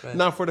males. Right.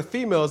 Now for the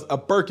females, a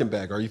Birkin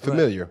bag. Are you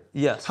familiar?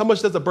 Yes. How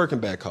much does a Birkin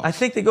bag cost? I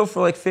think they go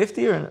for like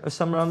 50 or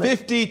somewhere around there.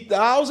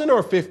 50,000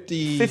 or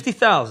 50?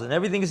 50,000.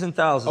 Everything is in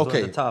thousands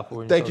Okay. on the top.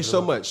 when Thank you talk so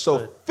about- much. So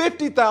Right.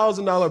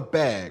 $50,000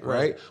 bag,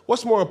 right?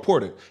 What's more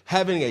important?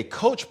 Having a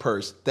Coach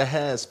purse that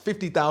has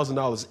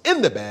 $50,000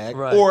 in the bag,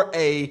 Right. or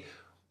a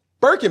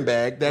Birkin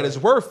bag that is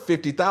worth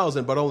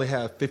 $50,000 but only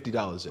have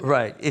 $50 in it.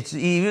 Right. It's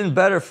even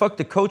better. Fuck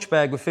the Coach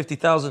bag with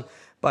 50,000.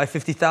 Buy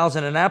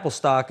 50,000 in Apple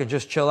stock and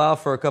just chill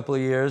out for a couple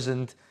of years,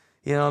 and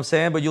you know what I'm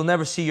saying. But you'll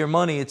never see your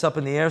money. It's up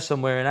in the air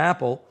somewhere in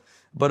Apple,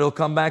 but it'll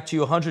come back to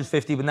you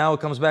 150. But now it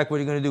comes back. What are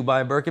you going to do?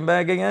 Buy a Birkin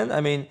bag again?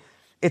 I mean,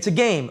 it's a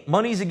game.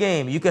 Money's a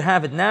game. You could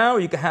have it now, or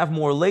you could have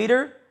more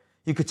later.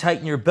 You could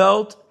tighten your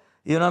belt.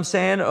 You know what I'm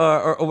saying?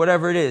 Or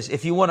whatever it is.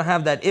 If you want to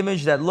have that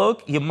image, that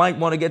look, you might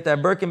want to get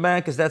that Birkin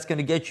bag because that's going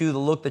to get you the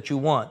look that you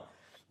want.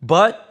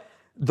 But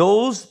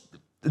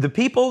the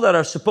people that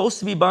are supposed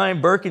to be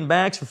buying Birkin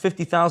bags for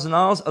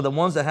 $50,000 are the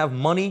ones that have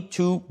money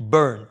to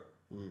burn.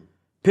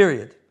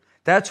 Period.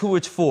 That's who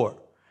it's for,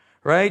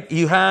 right?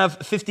 You have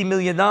 $50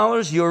 million.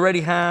 You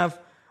already have,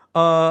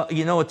 a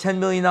 $10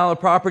 million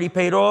property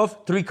paid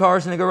off, 3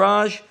 cars in the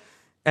garage,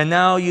 and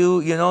now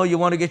you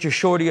want to get your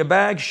shorty a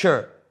bag,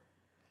 sure.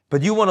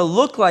 But you want to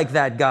look like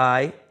that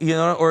guy,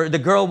 or the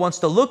girl wants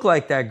to look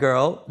like that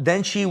girl,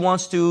 then she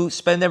wants to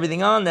spend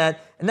everything on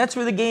that, and that's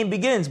where the game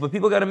begins. But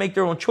people got to make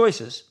their own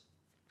choices.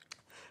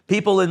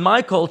 People in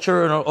my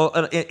culture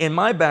and in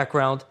my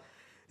background,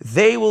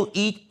 they will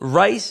eat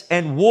rice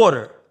and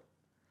water,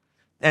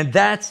 and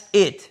that's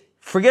it.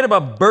 Forget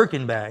about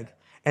Birkin bag.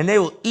 And they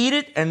will eat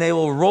it, and they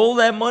will roll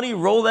that money,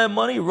 roll that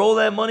money, roll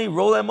that money,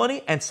 roll that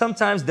money, and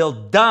sometimes they'll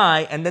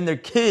die, and then their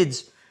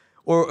kids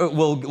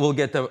will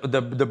get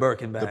the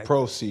Birkin bag. The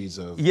proceeds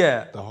of the hard you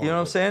know what I'm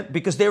work. saying?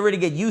 Because they already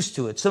get used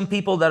to it. Some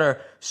people that are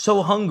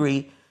so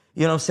hungry,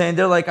 you know what I'm saying?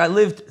 They're like, I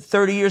lived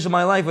 30 years of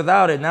my life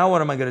without it. Now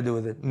what am I going to do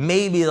with it?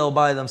 Maybe they'll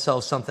buy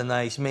themselves something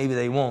nice. Maybe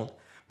they won't.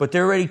 But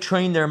they're already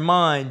trained their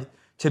mind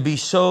to be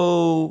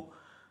so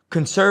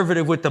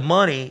conservative with the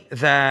money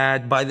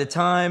that by the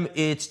time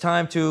it's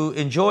time to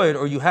enjoy it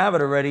or you have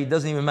it already, it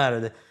doesn't even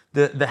matter.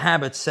 The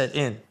habits set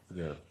in.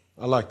 Yeah,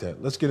 I like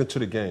that. Let's get into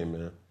the game,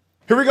 man.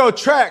 Here we go,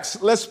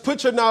 TRAX. Let's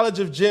put your knowledge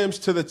of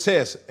gyms to the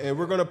test, and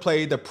we're gonna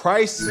play The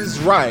Price is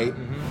Right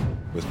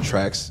with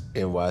TRAX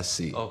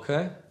NYC.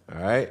 Okay.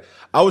 All right.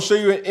 I will show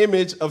you an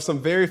image of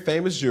some very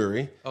famous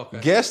jewelry. Okay.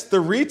 Guess the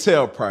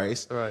retail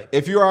price. Right.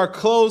 If you are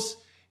close,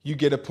 you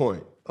get a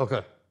point.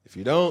 Okay. If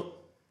you don't,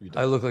 you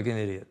don't. I look like an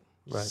idiot.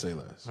 Right. Say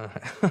less.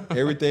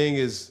 Everything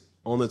is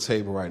on the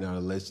table right now to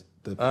let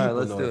the people right,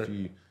 let's know do if it.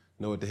 you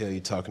know what the hell you're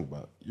talking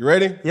about. You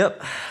ready?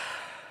 Yep.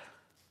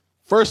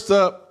 First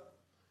up,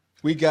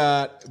 we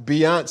got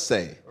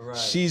Beyonce. Right.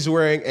 She's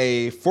wearing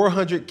a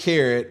 400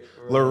 carat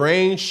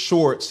Lorraine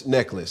Shorts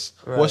necklace.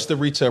 Right. What's the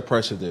retail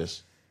price of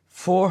this?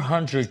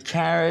 400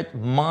 carat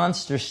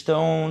monster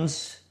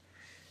stones.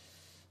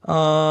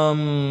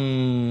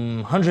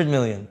 100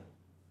 million.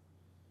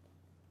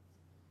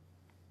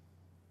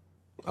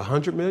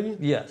 100 million?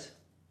 Yes.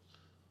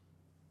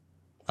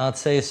 I'd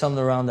say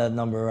something around that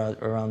number,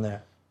 around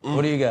there.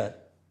 What do you got?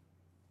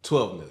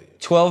 12 million.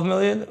 12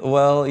 million?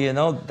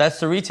 Well, that's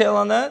the retail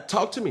on that.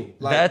 Talk to me.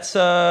 That's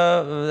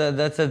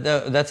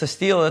a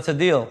steal. That's a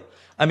deal.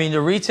 I mean,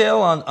 the retail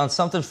on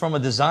something from a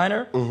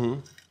designer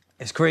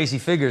It's crazy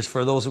figures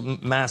for those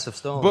massive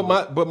stones.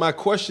 But my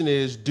question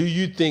is, do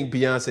you think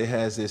Beyonce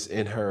has this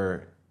in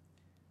her,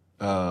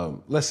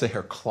 let's say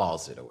her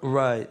closet or whatever?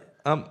 Right.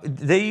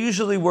 They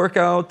usually work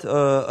out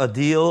a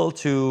deal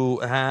to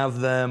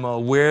have them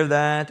wear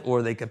that,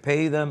 or they could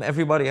pay them.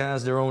 Everybody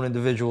has their own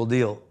individual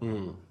deal.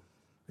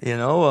 You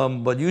know,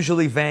 but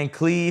usually Van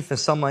Cleef and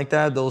something like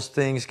that, those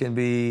things can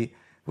be,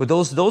 with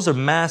those are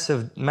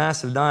massive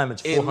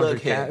diamonds,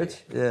 400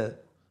 carats. Yeah.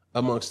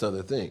 Amongst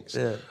other things.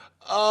 Yeah.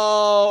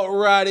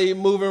 Alrighty,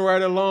 moving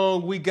right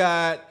along, we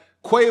got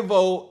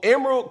Quavo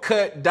Emerald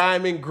Cut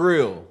Diamond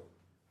Grill.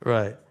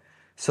 Right.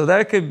 So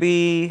that could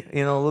be,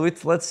 you know,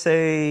 let's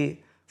say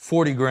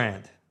 40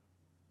 grand.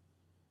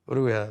 What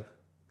do we have?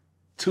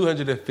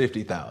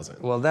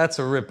 250,000. Well, that's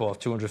a ripoff,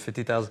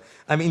 250,000.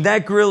 I mean,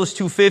 that grill is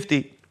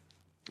 250,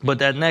 but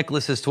that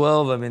necklace is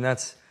 12. I mean,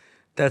 that's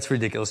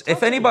ridiculous.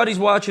 If anybody's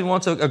watching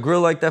wants a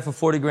grill like that for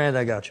 40 grand,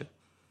 I got you.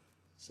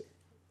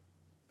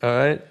 All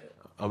right?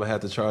 I'm going to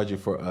have to charge you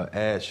for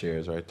ad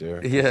shares right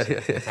there. Yeah.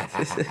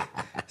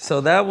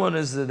 So that one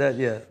is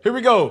yeah. Here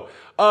we go.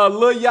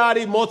 Lil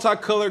Yachty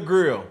Multicolored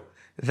Grill.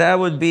 That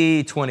would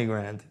be 20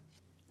 grand.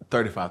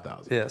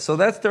 35,000. Yeah, so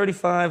that's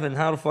 35, and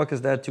how the fuck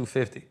is that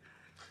 250?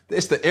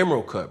 It's the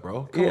emerald cut,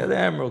 bro. Come on. The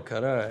emerald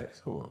cut, all right.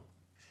 Come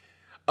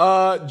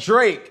on.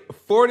 Drake,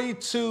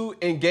 42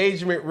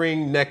 engagement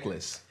ring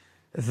necklace.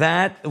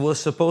 That was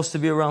supposed to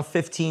be around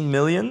 15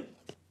 million,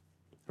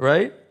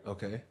 right?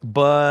 Okay.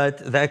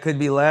 But that could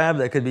be lab,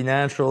 that could be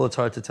natural, it's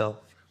hard to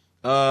tell.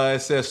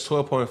 It says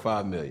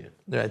 12.5 million.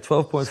 Right,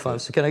 12.5.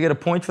 So can I get a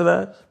point for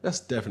that? That's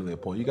definitely a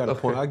point. You got a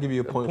point. I'll give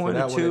you a point for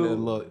that one and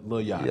then Lil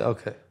Yachty. Yeah,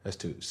 okay. That's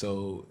 2.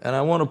 So. And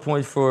I want a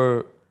point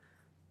for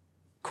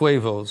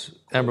Quavo's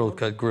Emerald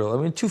Cut Grill. I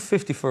mean,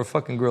 250 for a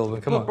fucking grill. I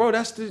mean, come on. Bro,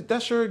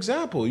 that's your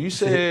example. You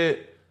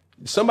said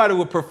somebody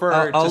would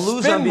prefer I'll to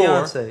lose spend on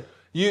more.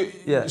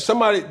 Beyonce.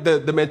 Somebody,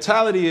 the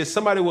mentality is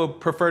somebody would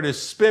prefer to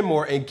spend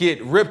more and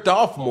get ripped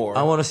off more.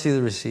 I want to see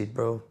the receipt,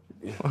 bro.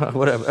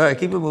 Whatever. All right,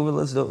 keep it moving.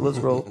 Let's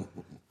roll.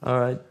 All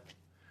right.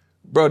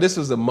 Bro, this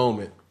was a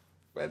moment.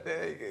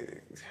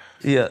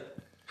 Yeah.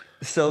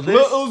 So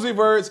Lil Uzi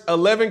Vert's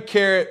 11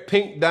 karat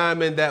pink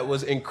diamond that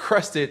was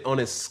encrusted on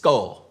his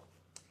skull.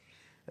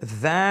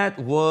 That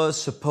was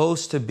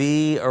supposed to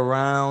be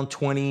around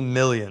 20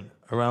 million,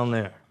 around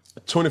there.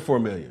 24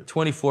 million.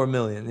 24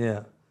 million,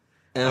 yeah.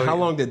 And how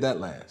long did that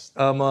last?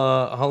 How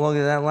long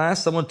did that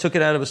last? Someone took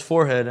it out of his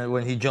forehead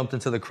when he jumped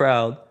into the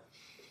crowd.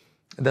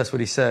 That's what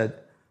he said.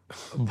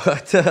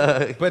 But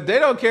they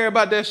don't care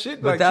about that shit.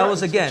 But that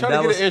was, again,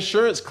 try to get an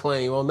insurance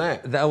claim on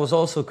that. That was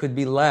also could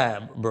be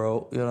lab,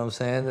 bro. You know what I'm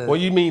saying? What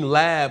you mean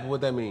lab?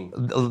 What that mean?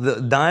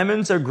 The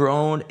diamonds are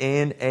grown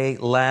in a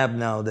lab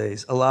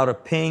nowadays. A lot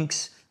of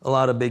pinks, a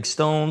lot of big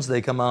stones.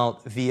 They come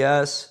out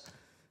VS.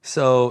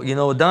 So, you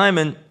know, a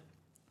diamond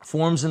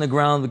forms in the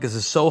ground because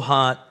it's so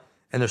hot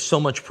and there's so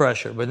much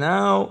pressure. But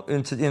now,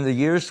 in the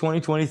years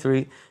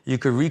 2023, you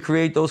could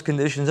recreate those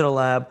conditions in a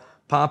lab,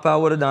 pop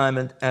out with a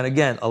diamond, and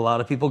again, a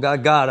lot of people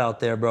got God out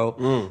there, bro.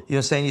 You know what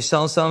I'm saying? You're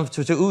selling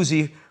something to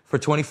Uzi for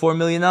 $24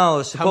 million,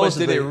 supposedly. How much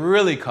did it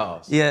really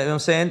cost? Yeah, you know what I'm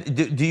saying?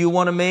 Do you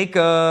want to make,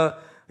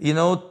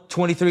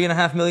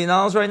 $23.5 million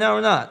right now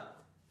or not?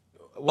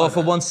 Off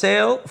of one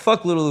sale?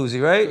 Fuck Little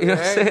Uzi, right? You know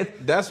what I'm saying?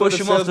 That's what the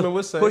salesman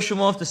would say. Push him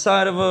off the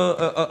side of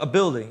a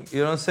building. You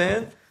know what I'm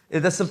saying?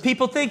 That's some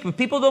people think, but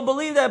people don't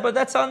believe that, but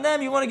that's on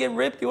them. You want to get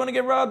ripped, you want to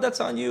get robbed, that's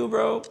on you,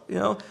 bro. You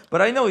know?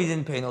 But I know he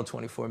didn't pay no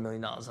 $24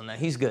 million on that.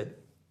 He's good.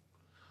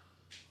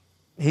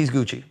 He's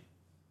Gucci.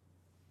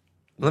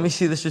 Let me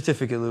see the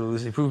certificate, Little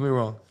Uzi. Prove me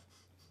wrong.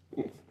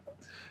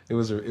 It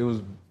was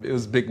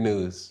big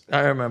news. I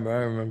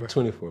remember.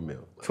 24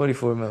 mil.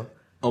 24 mil.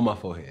 On my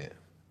forehead.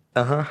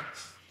 Uh-huh.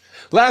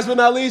 Last but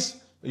not least,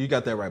 you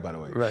got that right, by the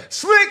way. Right.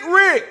 Slick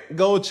Rick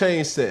gold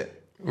chain set.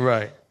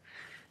 Right.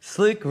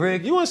 Slick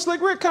Rick. You and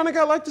Slick Rick kind of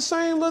got like the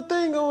same little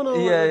thing going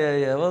on.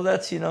 Yeah. Well,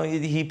 that's, you know,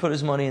 he put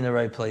his money in the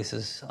right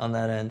places on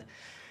that end.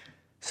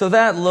 So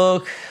that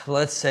look,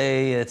 let's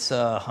say it's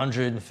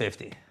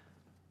 150.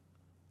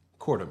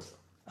 Quarter mil.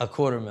 A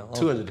quarter mil.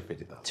 Okay.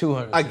 250,000.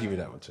 200. I give you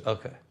that one too.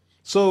 Okay.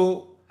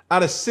 So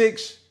out of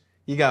 6,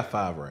 you got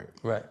 5 right.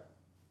 Right.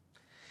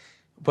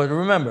 But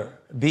remember,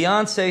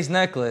 Beyonce's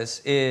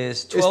necklace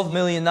is $12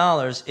 million.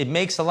 It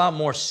makes a lot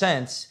more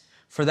sense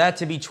for that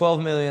to be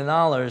 $12 million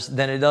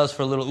than it does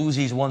for Little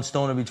Uzi's one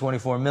stone to be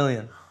 $24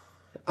 million.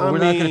 But we're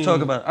not going to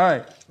talk about it. All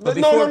right. But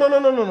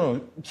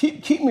no.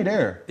 Keep me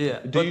there. Yeah.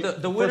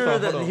 But the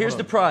winner, here's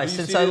the prize.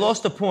 Since I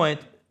lost a point,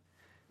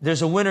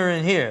 there's a winner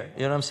in here.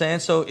 You know what I'm saying?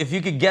 So if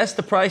you could guess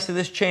the price of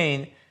this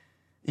chain,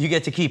 you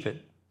get to keep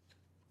it.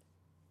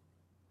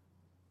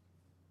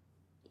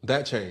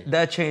 That chain.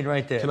 That chain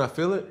right there. Can I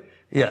feel it?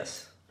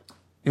 Yes.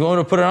 You want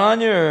me to put it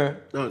on you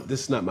or? No,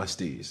 this is not my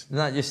steez.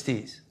 Not your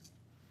steez.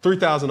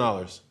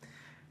 $3,000.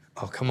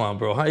 Oh, come on,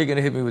 bro. How are you going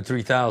to hit me with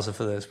 $3,000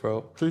 for this,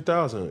 bro?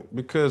 $3,000.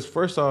 Because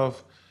first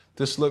off,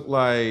 this looked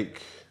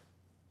like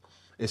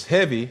it's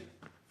heavy.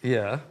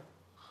 Yeah.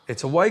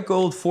 It's a white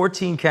gold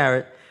 14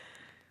 karat.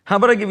 How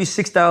about I give you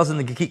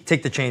 6,000 to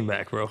take the chain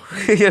back, bro?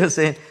 You know what I'm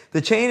saying?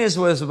 The chain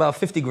was about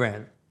 50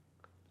 grand.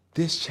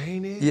 This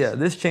chain is? Yeah,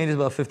 this chain is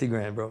about 50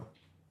 grand, bro.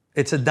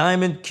 It's a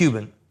diamond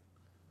Cuban.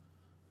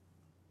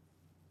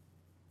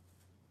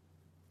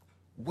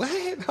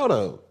 What? Hold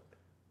on.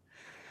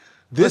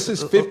 This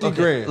is 50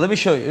 grand. Let me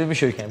show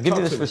you, Cam. Give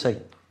me this for a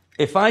second.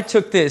 If I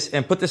took this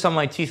and put this on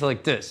my teeth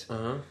like this,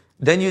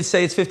 then you'd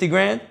say it's 50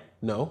 grand?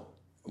 No.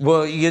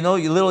 Well, you know,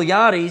 your little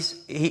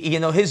Yachty's,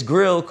 his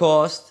grill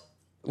cost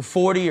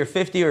 40 or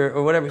 50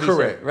 or whatever he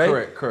said,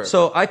 right? Correct.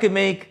 So I could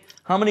make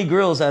how many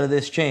grills out of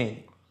this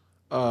chain?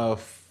 4.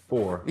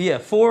 Yeah,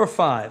 4 or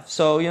 5.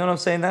 So, you know what I'm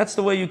saying? That's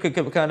the way you could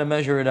kind of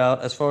measure it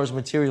out as far as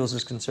materials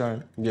is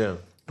concerned. Yeah.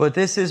 But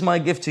this is my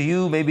gift to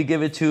you. Maybe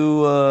give it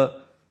to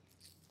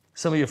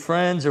some of your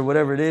friends or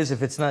whatever it is,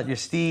 if it's not your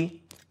Steve.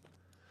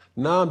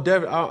 No, I'm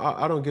definitely.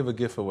 I don't give a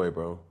gift away,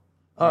 bro.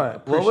 All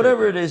right. Well,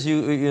 whatever it is,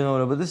 you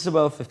know. But this is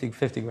about 50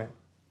 grand.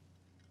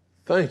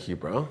 Thank you,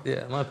 bro.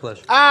 Yeah, my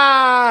pleasure.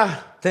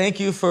 Thank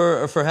you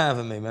for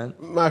having me, man.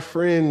 My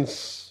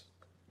friends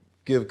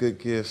give good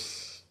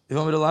gifts. You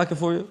want me to lock it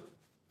for you?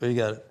 Or you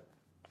got it?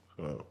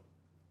 Oh.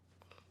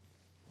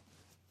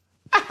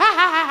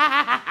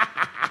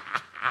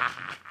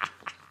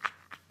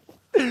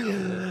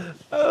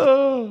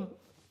 Oh,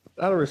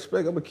 out of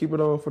respect, I'm gonna keep it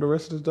on for the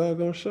rest of this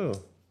doggone show.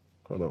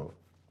 Hold on.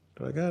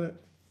 Do I got it?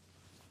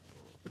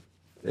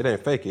 It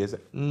ain't fake, is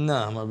it?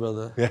 Nah, my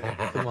brother.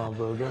 Come on,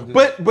 bro.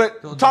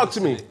 But talk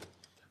to me.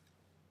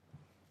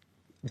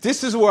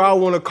 This is where I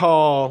want to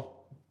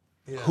call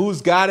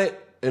who's got it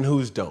and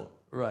who's don't.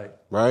 Right.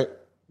 Right?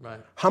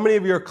 Right. How many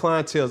of your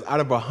clientele, out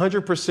of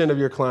 100% of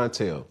your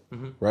clientele,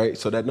 right?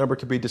 So that number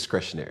could be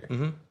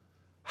discretionary.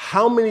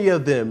 How many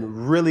of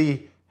them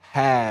really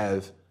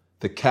have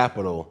the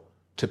capital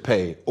to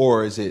pay,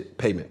 or is it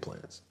payment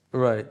plans?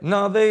 Right.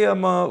 No, they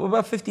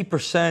about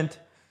 50%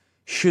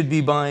 should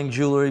be buying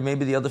jewelry.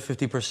 Maybe the other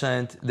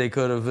 50% they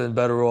could have been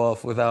better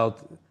off without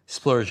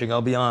splurging.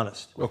 I'll be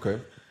honest. Okay. You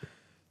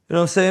know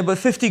what I'm saying? But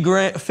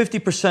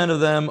 50% of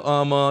them,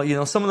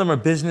 some of them are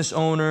business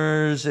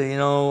owners.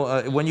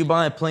 When you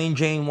buy a plain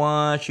Jane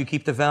watch, you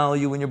keep the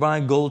value. When you're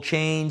buying gold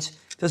chains,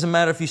 it doesn't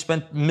matter if you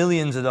spent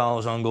millions of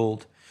dollars on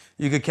gold.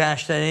 You could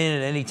cash that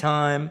in at any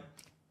time.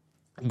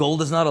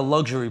 Gold is not a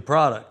luxury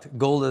product.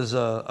 Gold is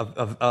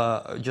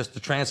just a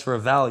transfer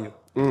of value.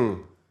 You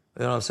know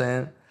what I'm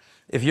saying?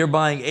 If you're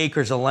buying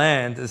acres of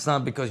land, it's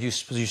not because you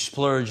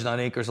splurged on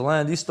acres of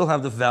land. You still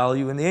have the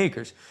value in the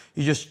acres.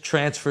 You just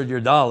transferred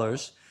your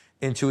dollars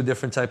into a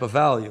different type of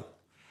value.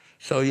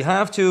 So you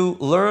have to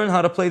learn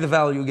how to play the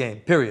value game,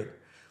 period.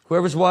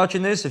 Whoever's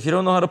watching this, if you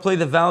don't know how to play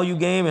the value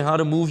game and how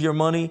to move your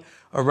money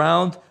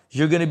around,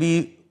 you're going to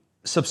be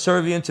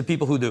subservient to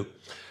people who do.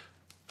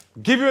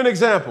 Give you an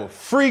example.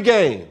 Free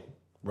game,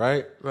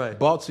 right? Right.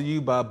 Bought to you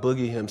by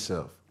Boogie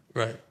himself.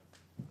 Right.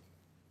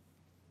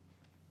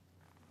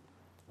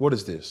 What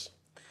is this?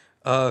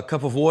 A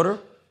cup of water.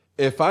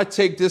 If I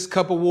take this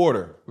cup of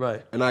water,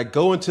 right, and I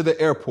go into the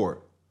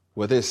airport,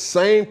 will this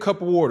same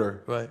cup of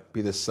water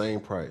be the same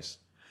price?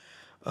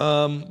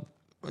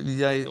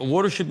 Yeah,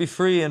 water should be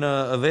free and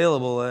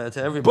available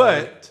to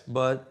everybody.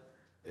 But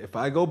if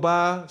I go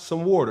buy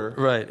some water,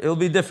 right, it'll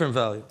be different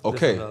value.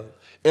 Okay. Different value.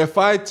 If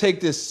I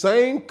take this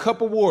same cup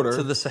of water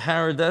to the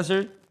Sahara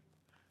Desert,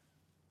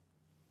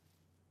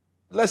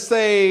 let's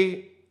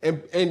say,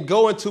 and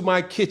go into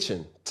my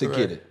kitchen to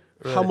get it,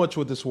 how much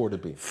would this water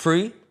be?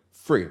 Free.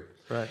 Free.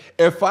 Right.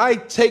 If I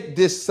take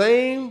this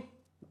same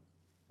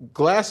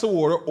glass of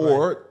water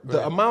or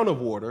the amount of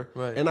water,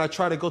 and I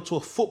try to go to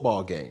a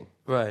football game,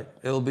 right,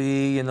 it'll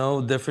be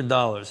different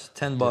dollars,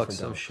 $10,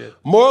 some shit.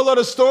 Moral of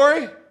the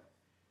story: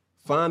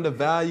 find the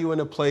value in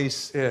a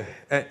place. Yeah.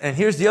 And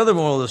here's the other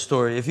moral of the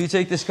story: if you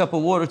take this cup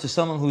of water to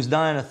someone who's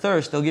dying of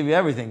thirst, they'll give you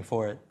everything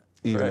for it.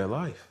 Even their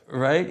life.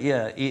 Right?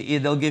 Yeah.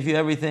 They'll give you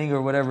everything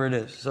or whatever it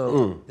is.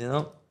 So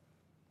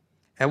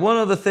And one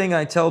other thing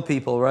I tell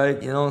people, right?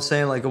 You know what I'm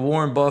saying? Like a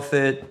Warren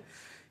Buffett,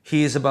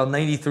 he is about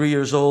 93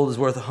 years old, is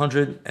worth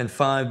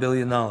 $105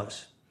 billion.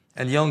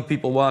 And young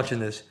people watching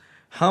this,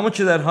 how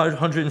much of that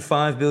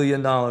 $105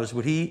 billion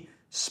would he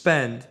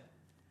spend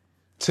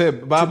to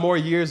buy more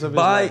years of his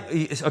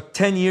life?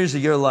 10 years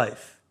of your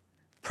life?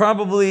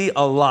 Probably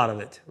a lot of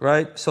it,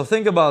 right? So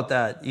think about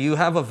that. You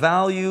have a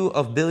value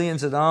of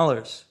billions of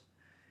dollars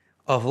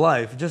of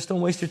life. Just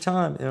don't waste your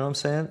time. You know what I'm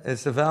saying?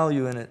 It's the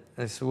value in it.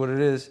 It's what it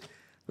is.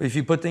 If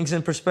you put things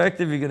in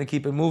perspective, you're going to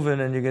keep it moving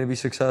and you're going to be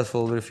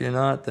successful. But if you're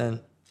not, then...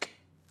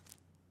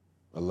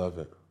 I love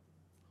it.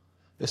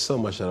 There's so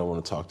much that I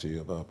want to talk to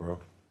you about, bro.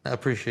 I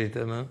appreciate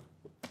that, man.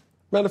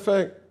 Matter of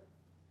fact,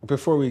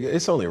 before we get...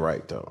 It's only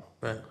right, though.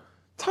 Right.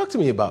 Talk to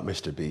me about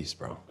Mr.Beast,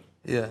 bro.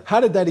 Yeah. How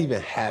did that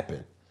even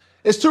happen?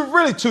 It's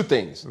really two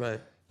things. Right.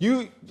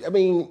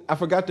 I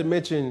forgot to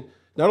mention...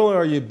 Not only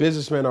are you a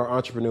businessman or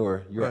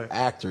entrepreneur, you're an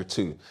actor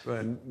too.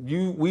 Right.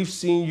 We've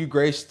seen you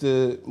grace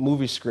the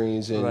movie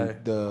screens and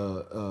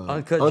the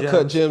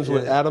Uncut Gems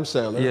with Adam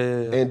Sandler.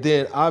 Yeah. And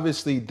then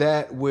obviously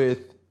that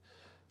with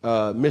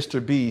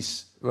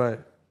Mr.Beast. Right.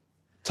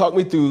 Talk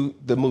me through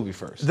the movie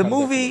first. The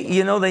movie,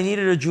 you know, they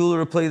needed a jeweler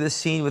to play this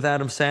scene with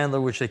Adam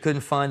Sandler, which they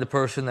couldn't find a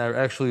person that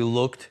actually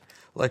looked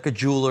like a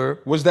jeweler.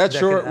 Was that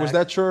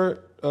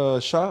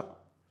your shop?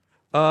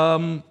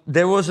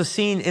 There was a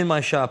scene in my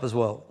shop as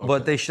well,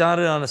 but they shot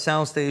it on a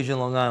soundstage in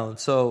Long Island.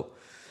 So,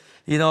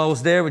 you know, I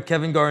was there with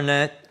Kevin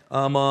Garnett,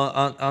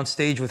 on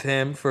stage with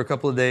him for a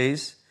couple of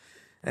days,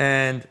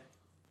 and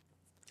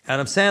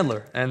Adam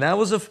Sandler. And that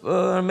was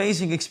an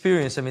amazing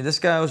experience. I mean, this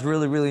guy was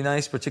really, really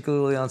nice,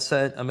 particularly on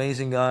set.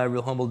 Amazing guy,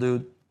 real humble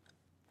dude.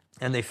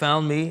 And they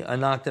found me. I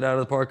knocked it out of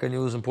the park. I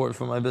knew it was important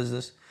for my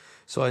business.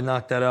 So I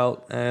knocked that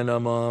out, and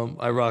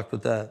I rocked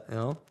with that, you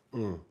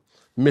know?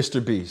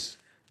 Mr.Beast.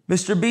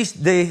 Mr.Beast,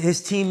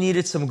 his team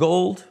needed some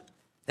gold.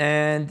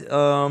 And,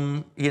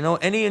 you know,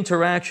 any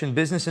interaction,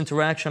 business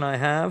interaction I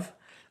have,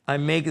 I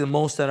make the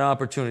most of that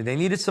opportunity. They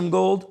needed some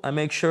gold. I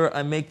make sure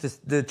I make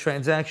the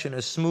transaction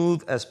as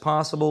smooth as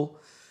possible.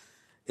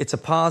 It's a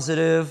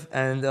positive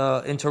and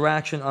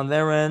interaction on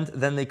their end.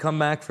 Then they come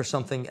back for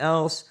something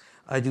else.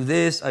 I do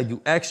this. I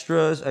do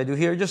extras. I do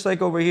here, just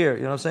like over here.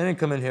 You know what I'm saying? I didn't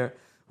come in here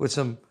with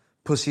some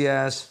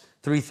pussy-ass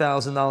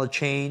 $3,000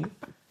 chain.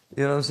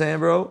 You know what I'm saying,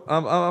 bro?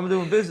 I'm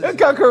doing business. That's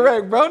got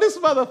correct, bro. This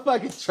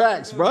motherfucking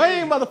TRAX, bro. I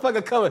ain't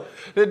motherfucker coming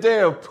the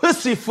damn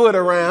pussyfoot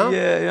around.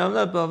 Yeah, I'm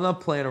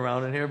not playing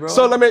around in here, bro.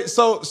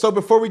 So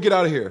before we get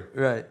out of here,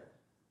 right?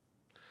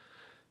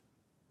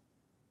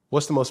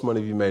 What's the most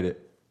money you made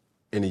it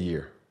in a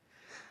year?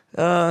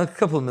 A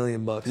couple of $1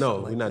 million.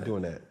 No, we're not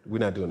doing that. We're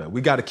not doing that.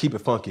 We got to keep it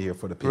funky here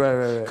for the people.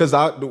 Right. Because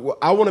I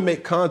want to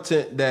make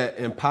content that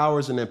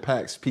empowers and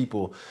impacts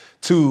people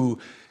to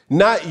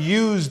not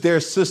use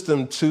their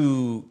system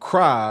to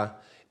cry.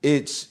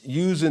 It's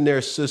using their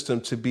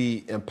system to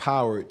be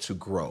empowered to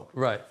grow.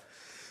 Right.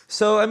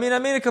 So, I mean, I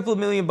made a couple of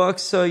 $1 million.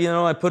 So, you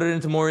know, I put it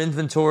into more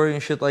inventory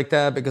and shit like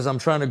that because I'm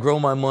trying to grow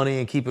my money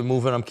and keep it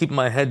moving. I'm keeping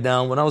my head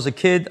down. When I was a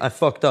kid, I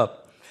fucked up.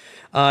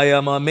 I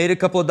made a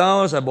couple of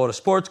dollars. I bought a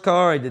sports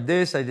car. I did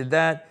this. I did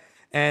that.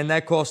 And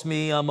that cost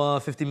me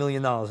 $50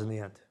 million in the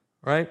end.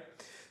 Right?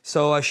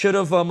 So I should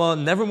have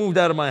never moved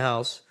out of my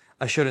house.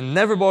 I should have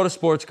never bought a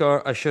sports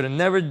car. I should have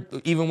never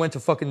even went to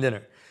fucking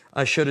dinner.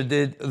 I should have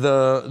did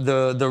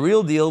the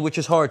real deal, which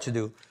is hard to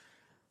do.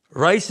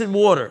 Rice and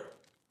water.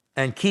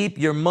 And keep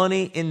your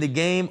money in the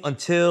game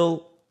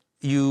until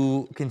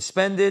you can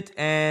spend it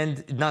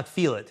and not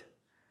feel it.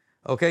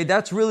 Okay?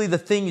 That's really the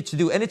thing to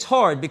do. And it's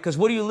hard because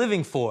what are you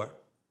living for?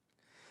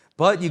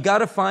 But you got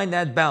to find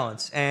that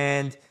balance.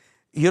 And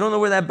you don't know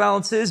where that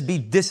balance is? Be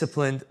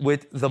disciplined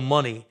with the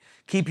money.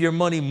 Keep your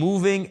money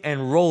moving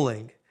and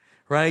rolling.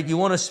 Right? You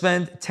want to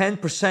spend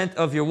 10%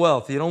 of your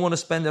wealth. You don't want to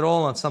spend it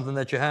all on something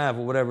that you have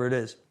or whatever it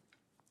is.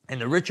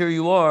 And the richer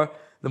you are,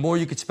 the more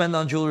you could spend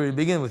on jewelry to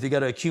begin with. You got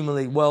to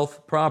accumulate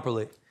wealth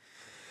properly.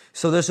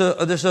 So there's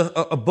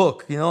a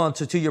book, you know,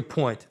 to your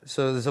point.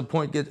 So there's a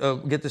point,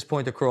 get this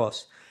point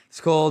across. It's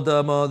called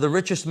The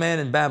Richest Man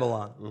in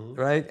Babylon,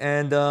 right?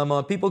 And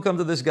people come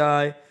to this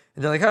guy,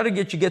 and they're like, how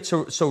did you get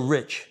so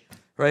rich,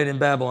 right, in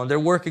Babylon? They're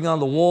working on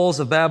the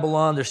walls of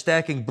Babylon. They're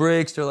stacking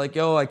bricks. They're like,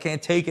 yo, I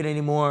can't take it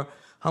anymore.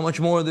 How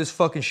much more of this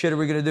fucking shit are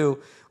we going to do?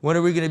 When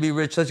are we going to be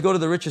rich? Let's go to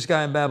the richest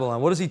guy in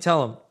Babylon. What does he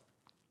tell him?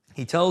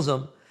 He tells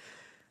him,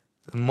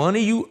 the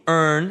money you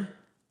earn,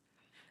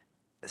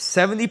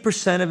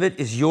 70% of it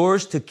is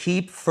yours to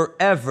keep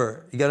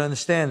forever. You got to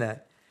understand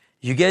that.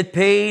 You get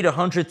paid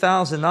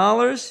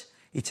 $100,000,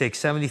 you take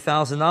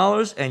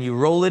 $70,000 and you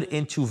roll it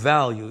into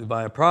value. You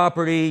buy a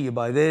property, you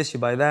buy this, you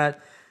buy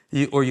that,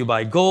 or you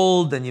buy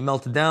gold, then you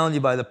melt it down, you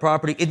buy the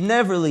property. It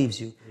never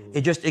leaves you.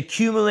 It just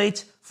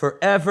accumulates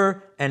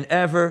forever and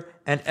ever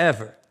and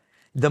ever.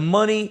 The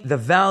money, the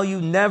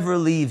value never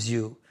leaves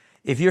you.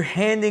 If you're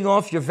handing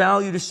off your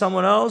value to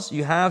someone else,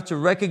 you have to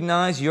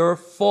recognize your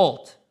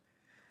fault.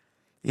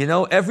 You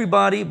know,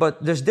 everybody,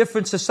 but there's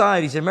different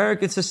societies.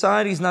 American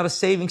society is not a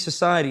saving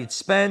society. It's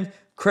spend,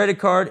 credit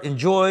card,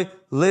 enjoy,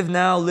 live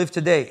now, live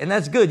today. And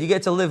that's good. You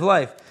get to live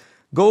life.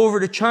 Go over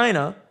to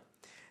China.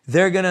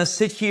 They're going to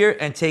sit here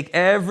and take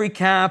every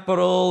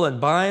capital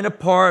and buy an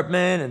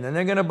apartment, and then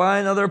they're going to buy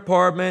another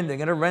apartment. They're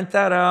going to rent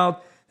that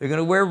out. They're going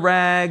to wear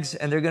rags,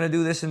 and they're going to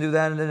do this and do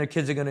that, and then their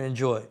kids are going to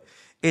enjoy.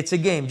 It's a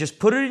game. Just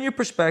put it in your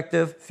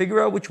perspective,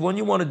 figure out which one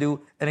you want to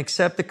do, and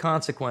accept the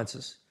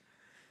consequences.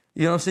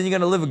 You know what I'm saying? You're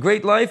going to live a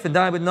great life and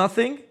die with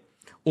nothing,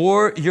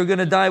 or you're going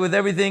to die with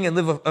everything and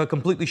live a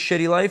completely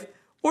shitty life,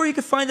 or you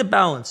can find a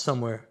balance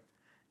somewhere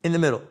in the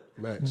middle.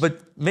 Max.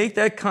 But make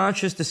that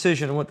conscious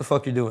decision on what the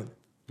fuck you're doing.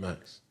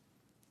 Max,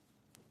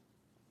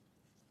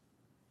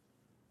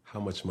 how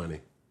much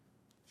money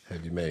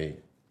have you made?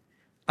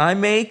 I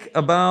make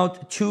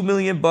about $2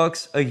 million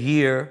a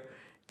year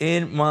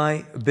in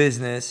my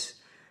business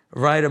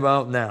right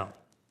about now.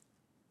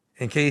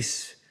 In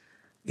case,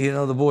 you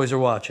know, the boys are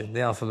watching,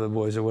 the Alphabet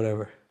Boys or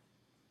whatever.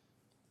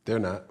 They're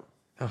not.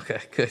 Okay,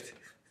 good.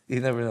 You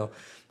never know.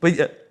 But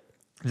yeah,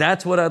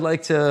 that's what I'd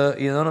like to,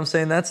 you know what I'm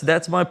saying?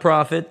 That's my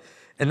profit.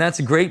 And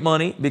that's great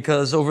money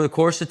because over the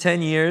course of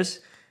 10 years,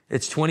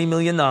 it's $20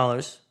 million.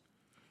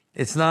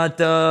 It's not,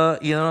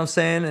 you know what I'm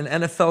saying, an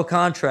NFL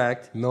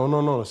contract.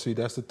 No. See,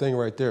 that's the thing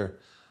right there.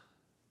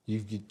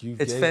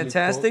 It's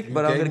fantastic,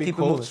 but I'm going to keep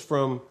it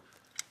moving.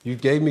 You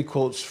gave me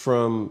quotes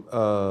from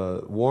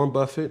Warren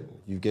Buffett.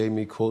 You gave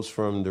me quotes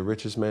from the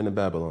richest man in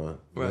Babylon.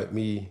 Right. Let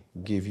me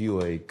give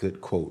you a good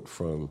quote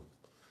from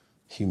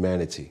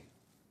humanity.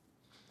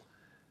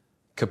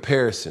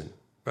 Comparison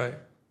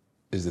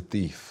is the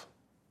thief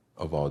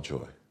of all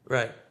joy.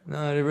 Right.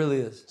 No, it really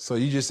is. So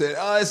you just said,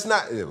 oh, it's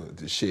not.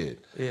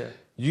 Shit. Yeah.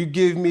 You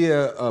give me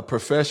a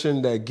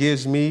profession that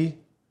gives me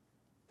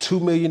 $2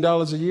 million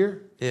a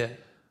year. Yeah.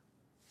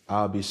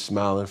 I'll be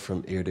smiling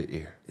from ear to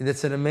ear.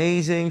 It's an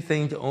amazing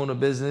thing to own a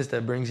business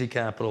that brings you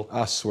capital.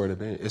 I swear to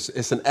God,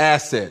 it's an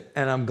asset.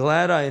 And I'm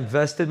glad I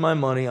invested my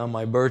money on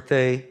my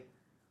birthday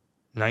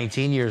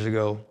 19 years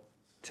ago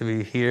to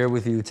be here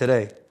with you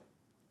today.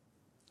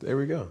 There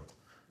we go.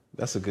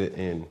 That's a good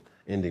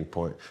ending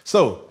point.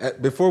 So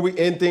before we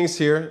end things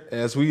here,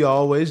 as we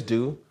always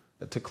do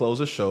to close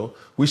the show,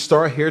 we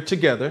start here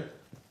together.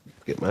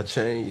 Get my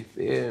chain, you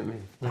feel me?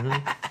 Mm-hmm.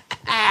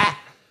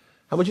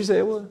 How much you say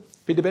it was?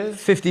 50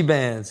 bands? 50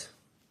 bands.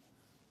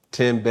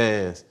 10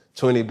 bands,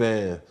 20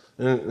 bands,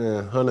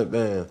 100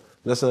 bands.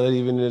 That's not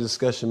even a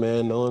discussion,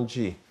 man.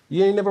 OMG.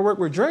 You ain't never worked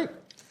with Drake?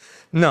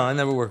 No, I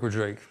never worked with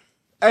Drake.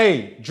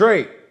 Hey,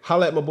 Drake,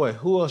 holla at my boy.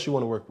 Who else you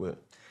want to work with?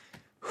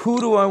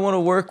 Who do I want to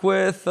work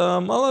with? I'll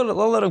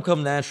let him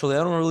come naturally.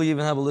 I don't really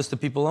even have a list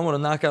of people. I want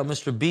to knock out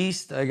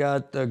Mr.Beast. I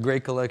got a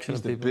great collection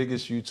of people. He's the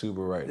biggest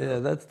YouTuber right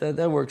now. Yeah,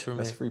 that works for me.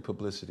 That's free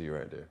publicity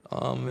right there.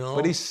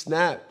 But he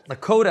snapped.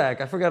 Like Kodak.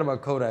 I forgot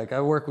about Kodak.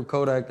 I work with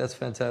Kodak. That's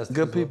fantastic.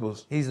 Good people.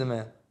 He's the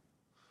man.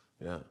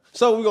 Yeah.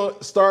 So we're going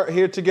to start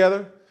here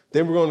together.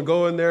 Then we're going to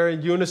go in there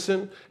in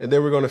unison. And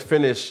then we're going to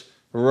finish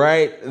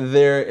right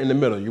there in the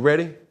middle. You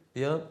ready?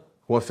 Yep.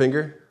 One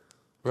finger.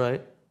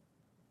 Right.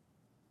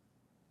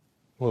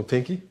 One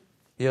pinky.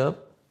 Yep.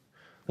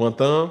 One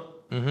thumb.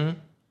 Mm-hmm.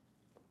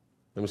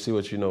 Let me see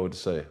what you know what to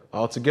say.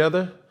 All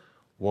together,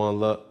 one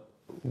love.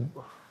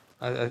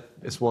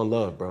 It's one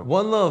love, bro.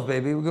 One love,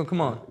 baby. We're gonna come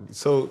on.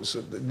 So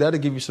that'll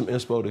give you some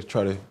inspo to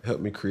try to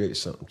help me create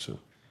something too.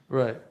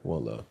 Right.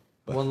 One love.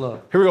 But one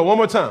love. Here we go. One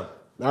more time.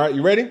 All right,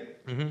 you ready?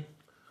 Mm-hmm.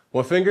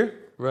 One finger.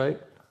 Right.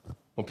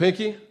 One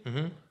pinky.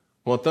 Mm-hmm.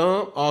 One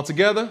thumb. All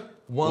together.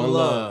 One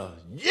love.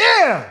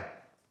 Yeah.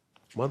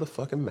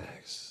 Motherfucking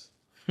Max.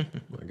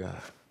 My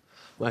God.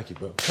 Like you,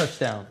 bro.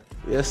 Touchdown.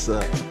 Yes,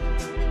 sir.